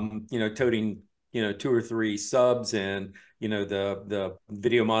 toting, 2 or 3 subs and, the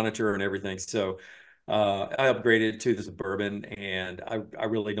video monitor and everything. So I upgraded to the Suburban and I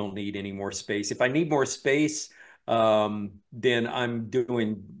really don't need any more space. If I need more space, then I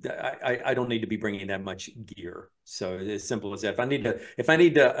don't need to be bringing that much gear. So it's as simple as that. If I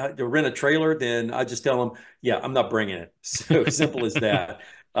need to rent a trailer, then I just tell them, yeah, I'm not bringing it. So simple as that.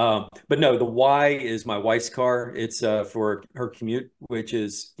 But no, the Y is my wife's car. It's for her commute, which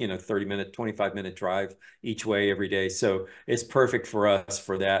is 30-minute, 25-minute drive each way every day. So it's perfect for us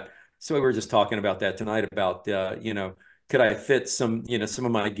for that. So we were just talking about that tonight about, could I fit some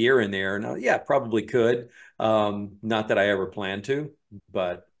of my gear in there? And yeah, probably could. Not that I ever planned to,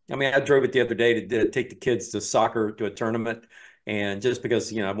 but I mean, I drove it the other day to take the kids to soccer, to a tournament. And just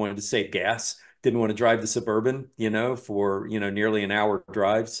because, I wanted to save gas, didn't want to drive the Suburban, for, nearly an hour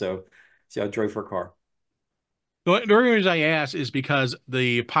drive. So I drove her car. The only reason I ask is because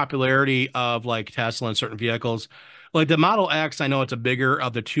the popularity of like Tesla and certain vehicles, like the Model X, I know it's a bigger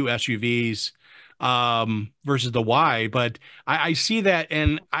of the 2 SUVs versus the Y, but I see that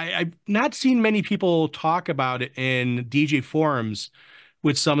and I've not seen many people talk about it in DJ forums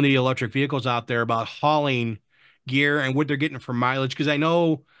with some of the electric vehicles out there about hauling gear and what they're getting for mileage. Because I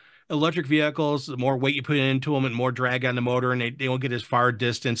know electric vehicles, the more weight you put into them and more drag on the motor, and they won't get as far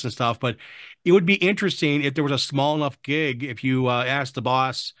distance and stuff. But it would be interesting if there was a small enough gig, if you asked the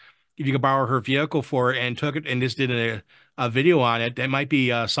boss if you could borrow her vehicle for it and took it and just did a video on it. That might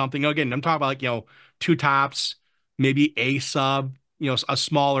be something. Again, I'm talking about like, two tops, maybe a sub, a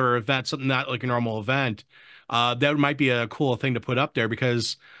smaller event, something not like a normal event. That might be a cool thing to put up there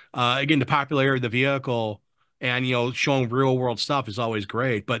because, again, the popularity of the vehicle and, showing real world stuff is always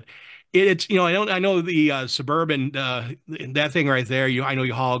great. But it's, I know the Suburban, that thing right there, I know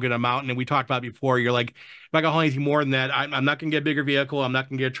you haul a good amount. And we talked about it before. You're like, if I can haul anything more than that, I'm not going to get a bigger vehicle. I'm not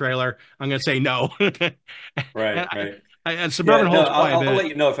going to get a trailer. I'm going to say no. Right, right. And Suburban Yeah, no, holds quite a I'll bit. let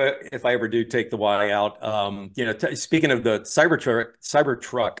you know if I ever do take the Y out. Speaking of the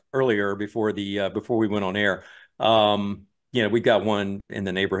Cybertruck earlier before we went on air, we got one in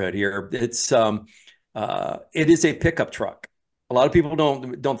the neighborhood here. It is a pickup truck. A lot of people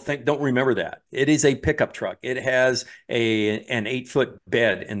don't remember that. It is a pickup truck. It has an 8-foot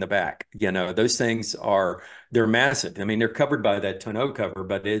bed in the back. Those things they're massive. I mean, they're covered by that tonneau cover,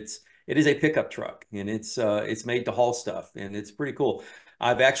 but it is a pickup truck, and it's made to haul stuff, and it's pretty cool.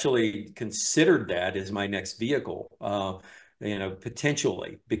 I've actually considered that as my next vehicle,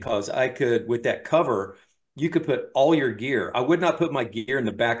 potentially, because I could, with that cover, you could put all your gear. I would not put my gear in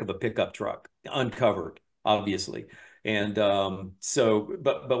the back of a pickup truck, uncovered, obviously. And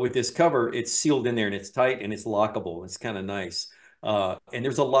but with this cover, it's sealed in there and it's tight and it's lockable. It's kind of nice. And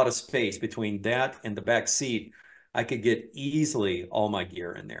there's a lot of space between that and the back seat. I could get easily all my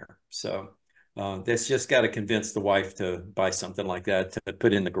gear in there. So that's just got to convince the wife to buy something like that to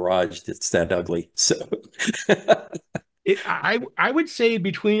put in the garage. That's that ugly. So I would say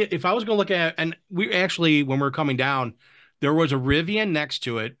if I was going to look at, and we actually, when we were coming down, there was a Rivian next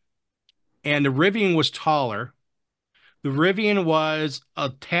to it, and the Rivian was taller. The Rivian was a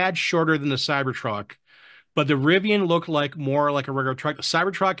tad shorter than the Cybertruck, but the Rivian looked more like a regular truck. The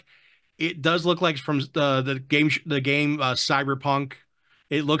Cybertruck, it does look like from the game Cyberpunk.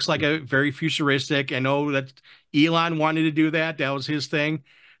 It looks like a very futuristic. I know that Elon wanted to do that. That was his thing.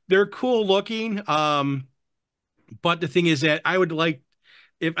 They're cool looking. But the thing is that I would like,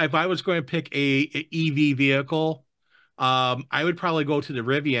 if I was going to pick a EV vehicle, I would probably go to the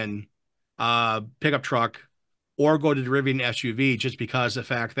Rivian pickup truck, or go to the Rivian SUV, just because the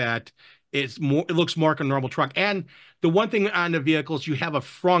fact that it looks more like a normal truck. And the one thing on the vehicles, you have a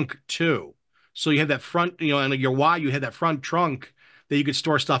frunk too. So you have that front, and your Y, you have that front trunk that you could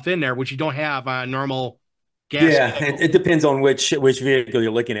store stuff in there, which you don't have on a normal gas. Yeah, it depends on which vehicle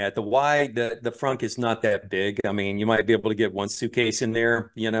you're looking at. The Y, the frunk is not that big. I mean, you might be able to get one suitcase in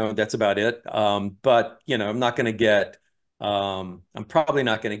there, that's about it. But I'm not going to get I'm probably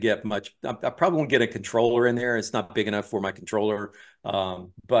not going to get much. I probably won't get a controller in there. It's not big enough for my controller.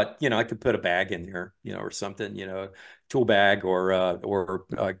 But I could put a bag in there, or something, tool bag or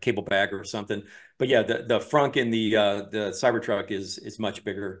a cable bag or something. But yeah, the frunk in the Cybertruck is much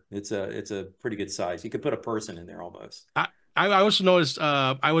bigger. It's a pretty good size. You could put a person in there almost. I also noticed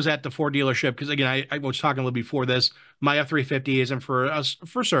I was at the Ford dealership because, again, I was talking a little before this. My F-350 isn't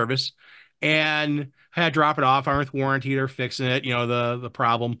for service, and I had to drop it off. I'm with warranty. They're fixing it, the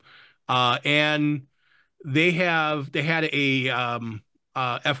problem. And they had a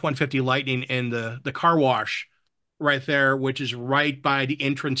F-150 Lightning in the car wash right there, which is right by the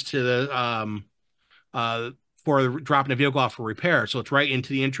entrance to the for dropping a vehicle off for repair. So it's right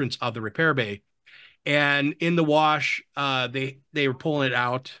into the entrance of the repair bay. And in the wash, they were pulling it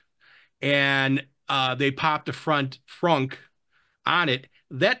out, and they popped the front frunk on it.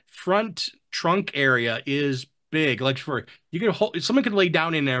 That front trunk area is big. Like someone could lay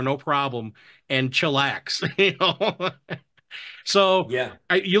down in there, no problem, and chillax, So yeah,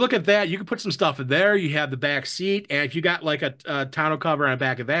 you look at that, you can put some stuff in there. You have the back seat, and if you got like a tonneau cover on the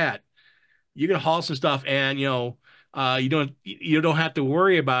back of that, you can haul some stuff, and you don't have to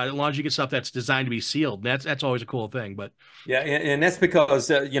worry about it as long as you get stuff that's designed to be sealed. That's always a cool thing. But yeah, and that's because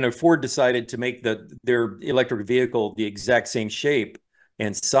Ford decided to make their electric vehicle the exact same shape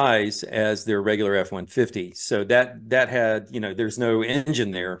and size as their regular F-150. So that had, there's no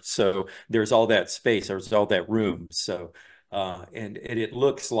engine there, so there's all that space, there's all that room. So and it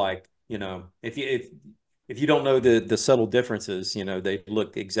looks like, if you don't know the subtle differences, they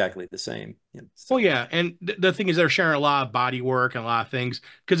look exactly the same. So. Well, yeah, and the thing is, they're sharing a lot of body work and a lot of things.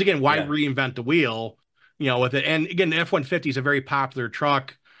 Because again, why reinvent the wheel, with it? And again, the F-150 is a very popular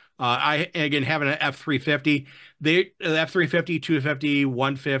truck. Having an F-350, the F-350, 250,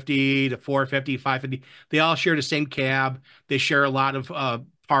 150, the 450, 550, they all share the same cab. They share a lot of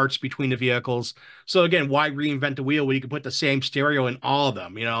parts between the vehicles. So again, why reinvent the wheel when you can put the same stereo in all of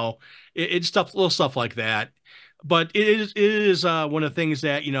them? It's stuff, little stuff like that. But it is one of the things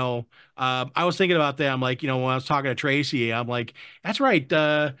that, I was thinking about that. I'm like, when I was talking to Tracy, I'm like, that's right.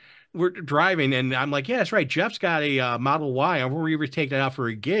 We're driving, and I'm like, yeah, that's right. Jeff's got a Model Y. I'm going to take that out for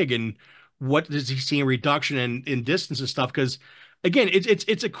a gig, and what does he see in reduction in distance and stuff? Because again,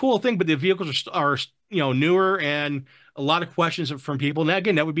 it's a cool thing, but the vehicles are newer, and a lot of questions from people. And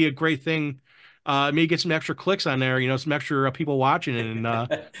again, that would be a great thing. Maybe get some extra clicks on there, some extra people watching, and some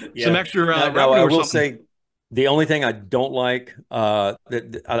Yeah. extra Now, revenue I or will something. say the only thing I don't like, I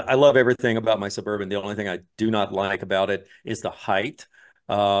love everything about my Suburban. The only thing I do not like about it is the height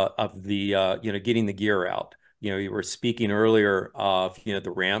of the, getting the gear out. You were speaking earlier of,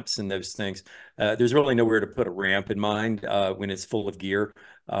 the ramps and those things. There's really nowhere to put a ramp in mine when it's full of gear.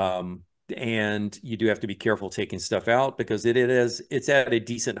 And you do have to be careful taking stuff out because it's at a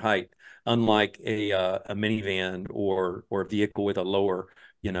decent height, unlike a minivan or a vehicle with a lower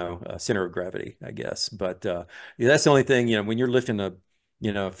center of gravity, I guess. But yeah, that's the only thing, when you're lifting a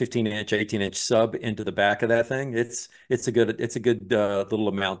 15-inch, 18-inch sub into the back of that thing, it's a good little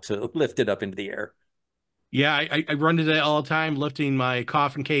amount to lift it up into the air. Yeah, I run into that all the time, lifting my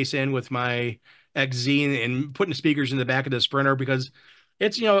coffin case in with my XZ and putting the speakers in the back of the Sprinter because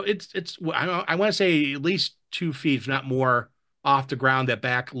it's I want to say at least 2 feet, if not more, off the ground, that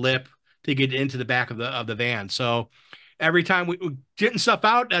back lip to get into the back of the van. So every time we getting stuff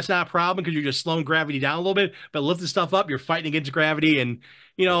out, that's not a problem because you're just slowing gravity down a little bit. But lifting stuff up, you're fighting against gravity, and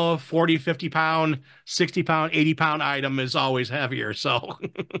 40, 50 pound, 60 pound, 80 pound item is always heavier. So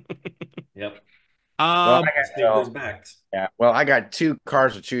Yep. Well, um, Those backs. yeah. Well, I got two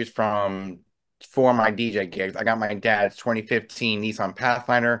cars to choose from for my DJ gigs. I got my dad's 2015 Nissan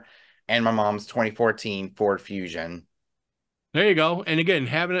Pathfinder and my mom's 2014 Ford Fusion. there you go. And again,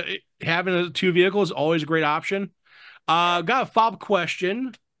 having two vehicles is always a great option. Got a follow-up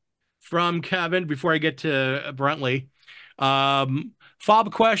question from Kevin before I get to Brentley.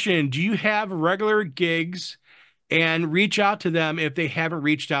 Follow-up question: do you have regular gigs and reach out to them if they haven't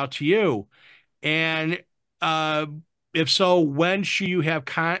reached out to you? And uh, if so, when should you have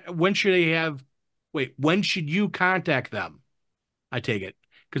when should you contact them? I take it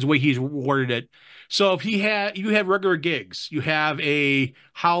because the way he's worded it. So if you have regular gigs, you have a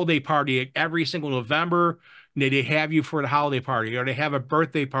holiday party every single November, they have you for the holiday party, or they have a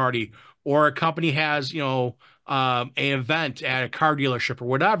birthday party, or a company has, an event at a car dealership or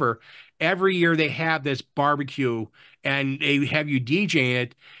whatever. Every year they have this barbecue and they have you DJing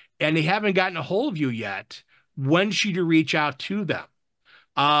it, and they haven't gotten a hold of you yet. When should you reach out to them?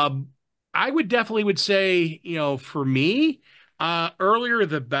 Um, I would say, for me, earlier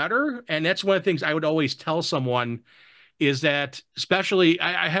the better. And that's one of the things I would always tell someone is that, especially,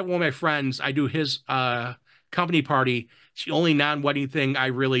 I have one of my friends, I do his company party. It's the only non-wedding thing I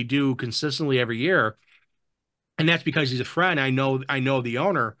really do consistently every year. And that's because he's a friend. I know the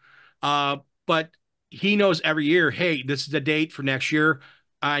owner. But he knows every year, hey, this is the date for next year.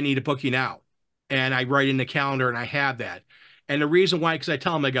 I need to book you now. And I write in the calendar and I have that. And the reason why, because I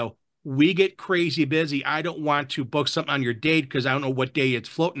tell him, I go, we get crazy busy. I don't want to book something on your date because I don't know what day it's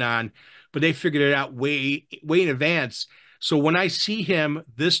floating on, but they figured it out way in advance. So when I see him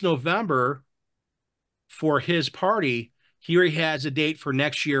this November for his party, he already has a date for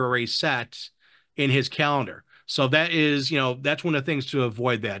next year already set in his calendar. So that is, that's one of the things to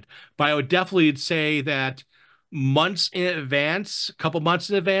avoid that. But I would definitely say that months in advance, a couple months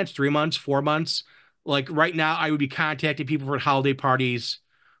in advance, 3 months, 4 months. Like right now, I would be contacting people for holiday parties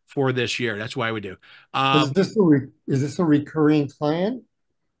for this year. That's what I would do. Is this a recurring client?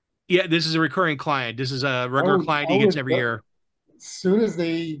 Yeah, this is a recurring client. This is a regular client I he gets would, every year. as soon as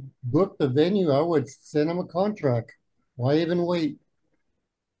they book the venue, I would send them a contract. Why even wait?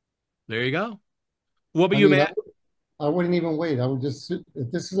 There you go. What about I you, mean, Matt? I wouldn't even wait. I would just,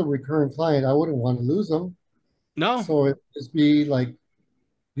 if this is a recurring client, I wouldn't want to lose them. No, So it just be like, do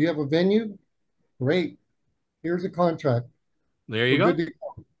you have a venue? Great. Here's a contract. there you We're good go. to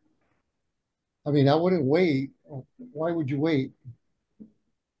go. I mean, I wouldn't wait. Why would you wait?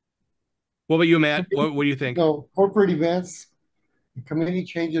 What about you, Matt? What do you think? No, corporate events, the committee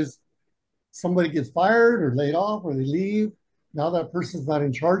changes, somebody gets fired or laid off or they leave. Now that person's not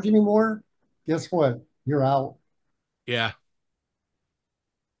in charge anymore. Guess what? You're out. Yeah.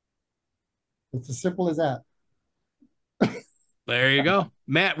 It's as simple as that. There you go.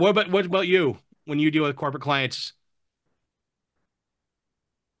 Matt, what about you when you deal with corporate clients?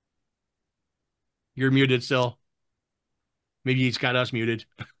 You're muted still. Maybe he's got us muted.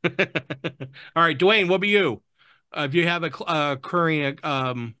 All right, Dwayne, what about you? if you have a occurring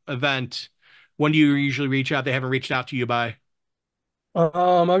event, when do you usually reach out? They haven't reached out to you by.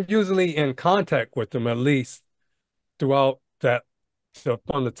 I'm usually in contact with them at least throughout that, so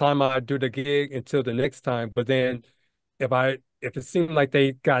from the time I do the gig until the next time. But then if it seems like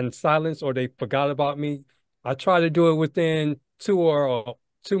they gotten silence or they forgot about me, I try to do it within 2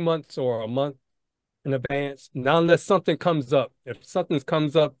 months or a month in advance. Now, unless something comes up. If something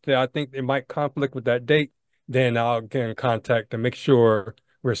comes up that I think it might conflict with that date, then I'll get in contact to make sure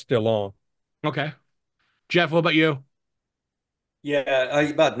we're still on. Okay. Jeff, what about you? Yeah,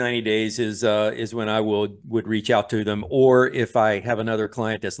 about 90 days is when I would reach out to them, or if I have another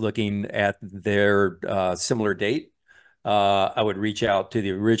client that's looking at their similar date, I would reach out to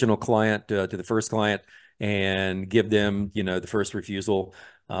the original client, to the first client, and give them, the first refusal,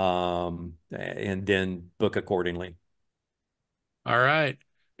 and then book accordingly. All right.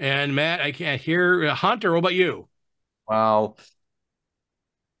 And Matt, I can't hear. Hunter, what about you? Well,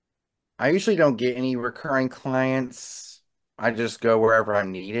 I usually don't get any recurring clients. I just go wherever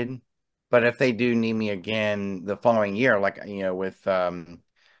I'm needed. But if they do need me again the following year, like with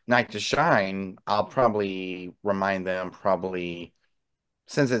Night to Shine, I'll probably remind them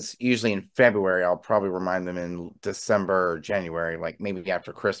since it's usually in February, I'll probably remind them in December or January, like maybe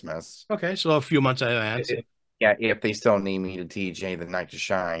after Christmas. Okay, so a few months in advance. Yeah, if they still need me to DJ the Night to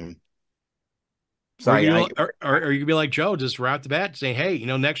Shine. So Or you could be like Joe, just right off the bat, saying, "Hey,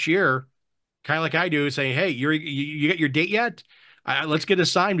 next year," kind of like I do, saying, "Hey, you got your date yet? Let's get a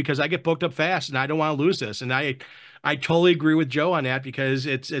sign because I get booked up fast and I don't want to lose this." And I totally agree with Joe on that because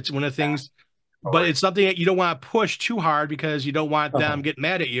it's one of the things, but it's something that you don't want to push too hard because you don't want them getting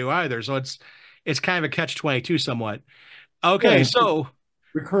mad at you either. So it's kind of a catch-22 somewhat. Okay, Yeah, so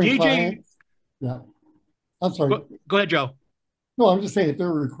recurring DJ, clients. Yeah. I'm sorry. go ahead, Joe. No, I'm just saying if they're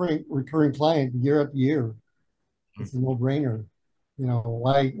a recurring client year after year, it's a no-brainer.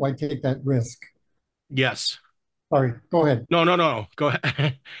 Why take that risk? Yes. Sorry, go ahead. No. Go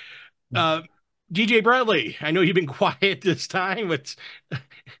ahead. DJ Bradley, I know you've been quiet this time. I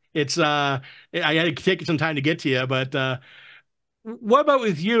had to take some time to get to you, but what about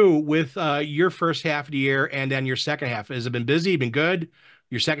with you with your first half of the year and then your second half? Has it been busy? Been good?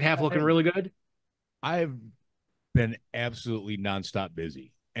 Your second half looking really good? I've been absolutely nonstop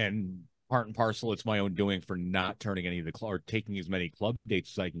busy, and part and parcel, it's my own doing for not turning any of the or taking as many club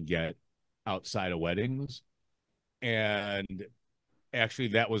dates as I can get outside of weddings. And actually,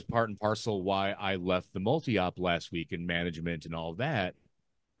 that was part and parcel why I left the multi-op last week in management and all that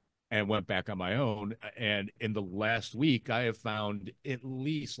and went back on my own. And in the last week, I have found at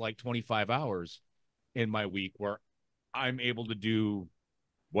least like 25 hours in my week where I'm able to do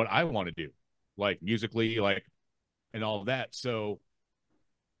what I want to do, like musically, and all of that. So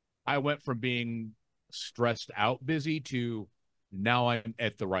I went from being stressed out busy to now I'm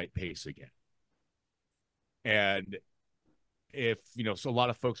at the right pace again. And so a lot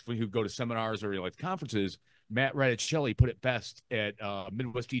of folks who go to seminars or like conferences, Matt Radichelli put it best at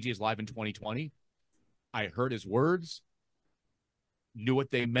Midwest DJs Live in 2020. I heard his words, knew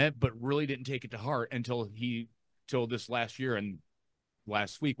what they meant, but really didn't take it to heart until this last year and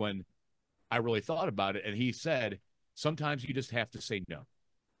last week when I really thought about it. And he said, sometimes you just have to say no.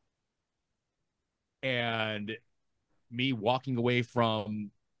 And me walking away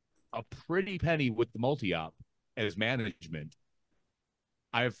from a pretty penny with the multi-op as management,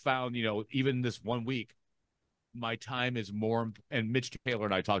 I've found, even this 1 week, my time is more, and Mitch Taylor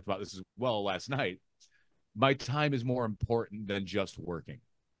and I talked about this as well last night. My time is more important than just working.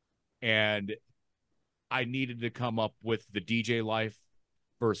 And I needed to come up with the DJ life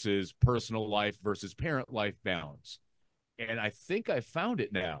versus personal life versus parent life balance. And I think I found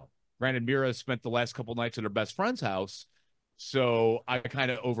it now. Granted, Mira spent the last couple nights at her best friend's house, so I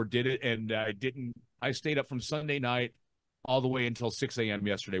kind of overdid it, and I stayed up from Sunday night all the way until 6 a.m.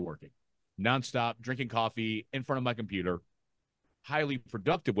 yesterday working, nonstop, drinking coffee in front of my computer, highly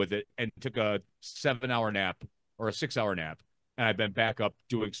productive with it, and took a 7-hour nap or a 6-hour nap, and I've been back up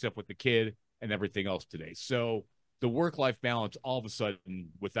doing stuff with the kid and everything else today. So the work-life balance all of a sudden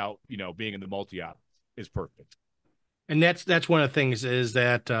without, being in the multi-op is perfect. And that's one of the things is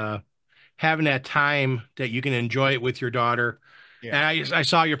that having that time that you can enjoy it with your daughter. Yeah. And I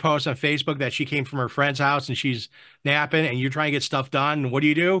saw your post on Facebook that she came from her friend's house and she's napping and you're trying to get stuff done. And what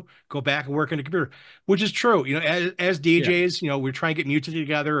do? Go back and work on the computer, which is true. As DJs, we're trying to get music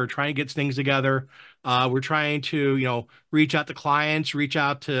together or trying to get things together. We're trying to, reach out to clients, reach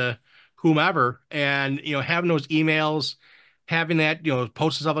out to whomever, and, having those emails, having that,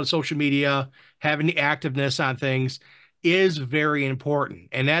 posting stuff on social media, having the activeness on things is very important.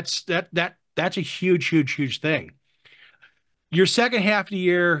 And that's a huge, huge, huge thing. Your second half of the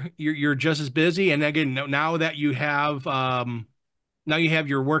year, you're just as busy. And again, now that you have now you have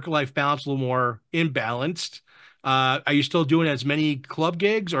your work-life balance a little more imbalanced. Are you still doing as many club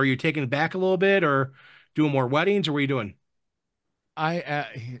gigs, or are you taking it back a little bit, or doing more weddings, or what are you doing?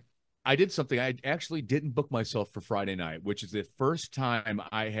 I did something. I actually didn't book myself for Friday night, which is the first time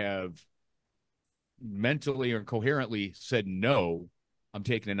I have mentally or coherently said no, I'm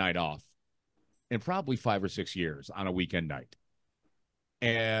taking a night off in probably 5 or 6 years on a weekend night.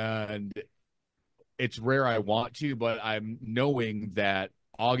 And it's rare I want to, but I'm knowing that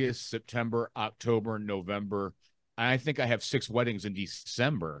August, September, October, November, I think I have 6 weddings in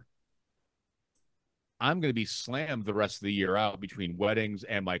December. I'm going to be slammed the rest of the year out between weddings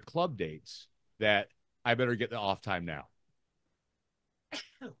and my club dates that I better get the off time now.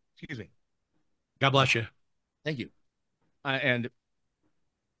 Excuse me. God bless you. Thank you. And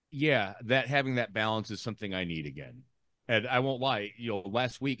yeah, that having that balance is something I need again. And I won't lie,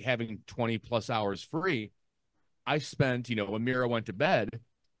 last week having 20 plus hours free, I spent, when Mira went to bed,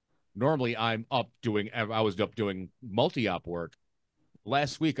 normally I was up doing multi-op work.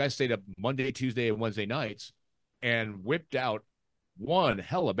 Last week, I stayed up Monday, Tuesday, and Wednesday nights and whipped out one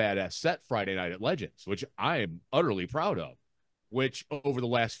hella badass set Friday night at Legends, which I am utterly proud of, which over the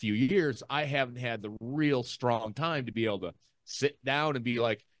last few years, I haven't had the real strong time to be able to sit down and be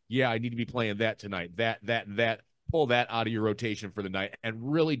like, yeah, I need to be playing that tonight, that, pull that out of your rotation for the night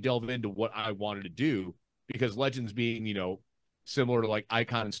and really delve into what I wanted to do, because Legends being, similar to like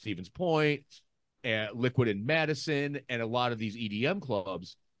Icon and Stevens Point, Liquid in Madison, and a lot of these EDM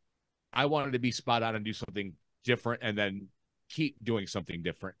clubs, I wanted to be spot on and do something different and then keep doing something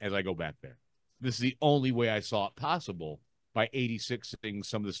different as I go back there. This is the only way I saw it possible, by 86ing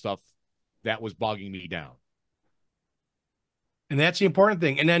some of the stuff that was bogging me down. And that's the important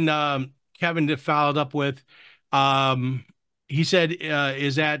thing. And then Kevin followed up with, he said,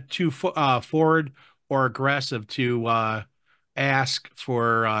 is that too forward or aggressive to ask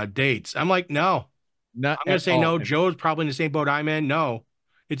for dates? I'm like, no. Not I'm going to say all. no. Joe's probably in the same boat I'm in. No.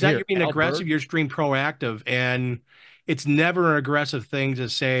 It's not Here, you're being Albert, aggressive, you're just being proactive. And it's never an aggressive thing to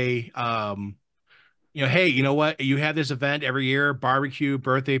say, hey, you know what? You have this event every year, barbecue,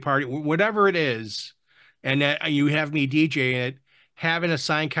 birthday party, whatever it is, and that you have me DJ it, having a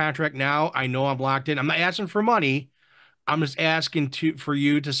signed contract now, I know I'm locked in. I'm not asking for money. I'm just asking for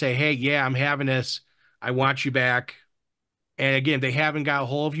you to say, hey, yeah, I'm having this. I want you back. And again, they haven't got a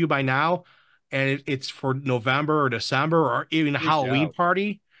hold of you by now, and it's for November or December or even a reach Halloween out.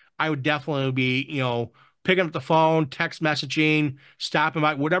 party, I would definitely be, picking up the phone, text messaging, stopping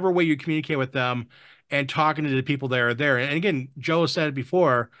by, whatever way you communicate with them, and talking to the people that are there. And again, Joe said it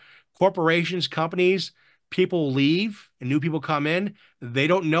before, corporations, companies, people leave and new people come in. They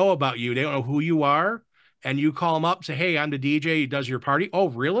don't know about you. They don't know who you are. And you call them up, say, hey, I'm the DJ who does your party. Oh,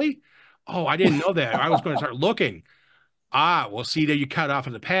 really? Oh, I didn't know that. I was going to start looking. Well, see that you cut off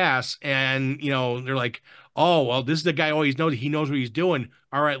in the pass, and they're like, oh, well, this is the guy I always knows. He knows what he's doing.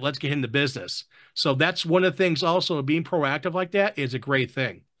 All right, let's get him the business. So that's one of the things. Also, being proactive like that is a great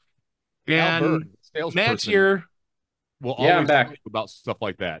thing. Albert, And Matt's salesperson, here. will Yeah, I'm always back. talk about stuff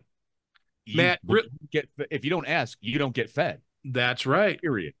like that. Matt, If you don't ask, you don't get fed. That's right.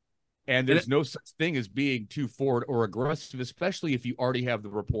 Period. And there's no such thing as being too forward or aggressive, especially if you already have the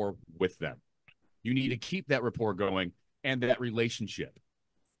rapport with them. You need to keep that rapport going and that relationship.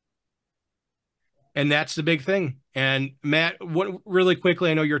 And that's the big thing. And Matt, what really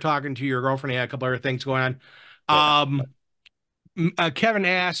quickly, I know you're talking to your girlfriend. You had a couple other things going on. Kevin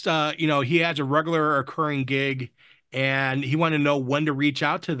asked, he has a regular occurring gig, and he wanted to know when to reach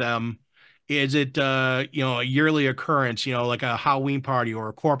out to them. Is it, a yearly occurrence, like a Halloween party or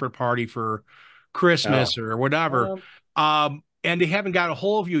a corporate party for Christmas or whatever? And they haven't got a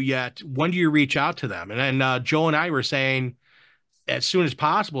hold of you yet. When do you reach out to them? And then Joe and I were saying as soon as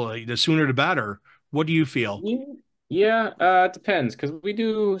possible, the sooner the better. What do you feel? Yeah, it depends, because we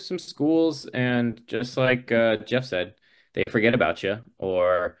do some schools, and just like Jeff said, they forget about you,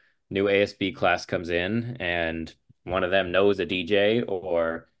 or new ASB class comes in and one of them knows a DJ,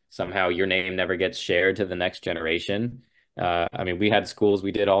 or somehow your name never gets shared to the next generation. I mean, we had schools,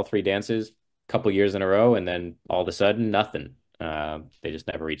 we did all 3 dances a couple years in a row, and then all of a sudden, nothing. They just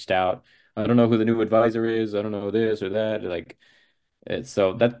never reached out. I don't know who the new advisor is. I don't know this or that. Like,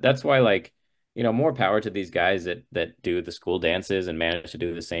 so that's why, like, more power to these guys that do the school dances and manage to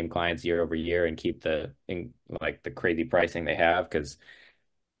do the same clients year over year and keep the crazy pricing they have. Because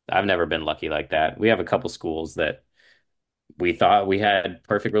I've never been lucky like that. We have a couple schools that we thought we had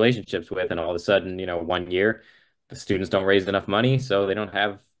perfect relationships with, and all of a sudden, one year the students don't raise enough money, so they don't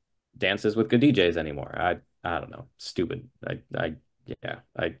have dances with good DJs anymore. I don't know, stupid. I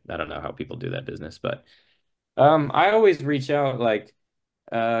don't know how people do that business, but I always reach out like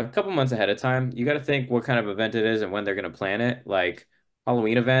a couple months ahead of time. You got to think what kind of event it is and when they're going to plan it. Like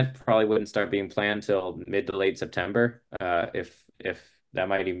Halloween event probably wouldn't start being planned till mid to late September, if that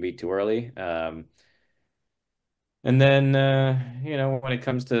might even be too early. And then when it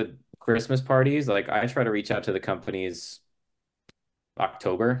comes to Christmas parties, like I try to reach out to the companies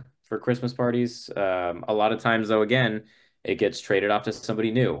October for Christmas parties. A lot of times, though, again, it gets traded off to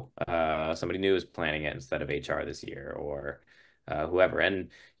somebody new. Somebody new is planning it instead of HR this year or whoever. And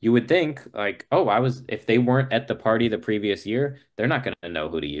you would think like, oh, if they weren't at the party the previous year, they're not going to know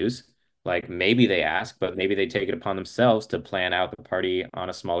who to use. Like maybe they ask, but maybe they take it upon themselves to plan out the party on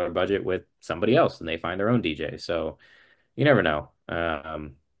a smaller budget with somebody else and they find their own DJ. So you never know.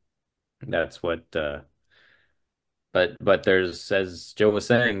 That's what but there's, as Joe was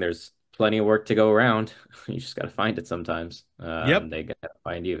saying, there's plenty of work to go around. You just got to find it sometimes. Yep. They got to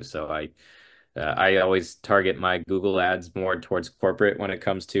find you. So I always target my Google ads more towards corporate when it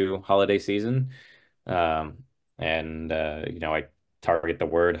comes to holiday season. I target the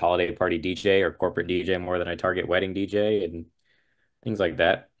word holiday party DJ or corporate DJ more than I target wedding DJ and things like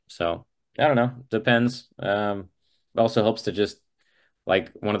that. So I don't know. Depends. It also helps to just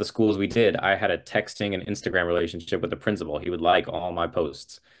like one of the schools we did, I had a texting and Instagram relationship with the principal. He would like all my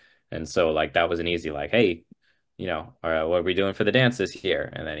posts. And so like that was an easy like, hey, what are we doing for the dance this year?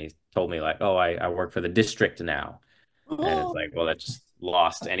 And then he told me like, oh, I work for the district now. And it's like, well, that just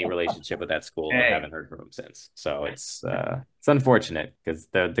lost any relationship with that school. I haven't heard from him since. So it's unfortunate because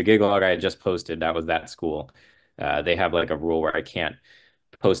the gig log I had just posted, that was that school. They have like a rule where I can't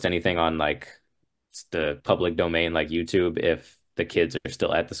post anything on like the public domain like YouTube if the kids are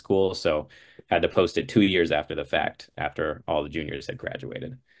still at the school. So I had to post it 2 years after the fact, after all the juniors had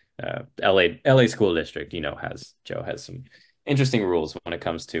graduated. LA school district, Joe has some interesting rules when it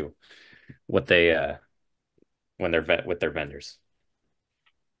comes to what they when they're with their vendors.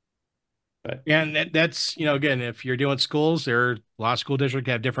 But yeah, and that's again, if you're doing schools, there a lot of school districts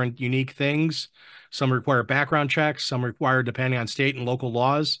have different unique things. Some require background checks, some require depending on state and local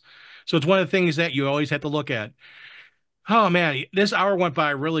laws. So it's one of the things that you always have to look at. Oh man, this hour went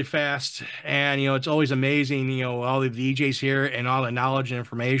by really fast, and it's always amazing, all the DJs here and all the knowledge and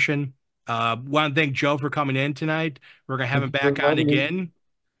information. Want to thank Joe for coming in tonight. We're gonna have him back on again.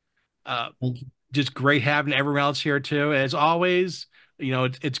 Thank you. Just great having everyone else here too. As always,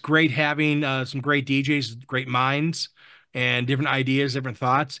 it's great having some great DJs, great minds, and different ideas, different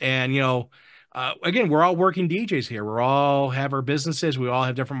thoughts. And again, we're all working DJs here. We all have our businesses. We all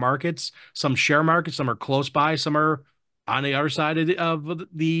have different markets. Some share markets. Some are close by. Some are on the other side of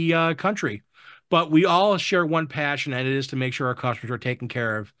the country, but we all share one passion, and it is to make sure our customers are taken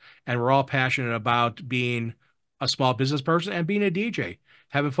care of. And we're all passionate about being a small business person and being a DJ,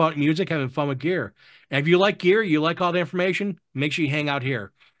 having fun with music, having fun with gear. And if you like gear, you like all the information, make sure you hang out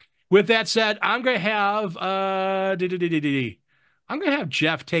here. With that said, I'm going to have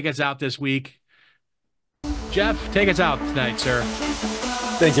Jeff take us out this week. Jeff, take us out tonight, sir.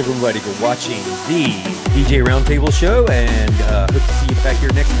 Thanks everybody for watching the DJ Roundtable Show, and hope to see you back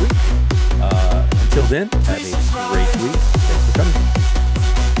here next week. Until then, have a great week. Thanks for coming.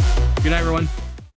 Good night, everyone.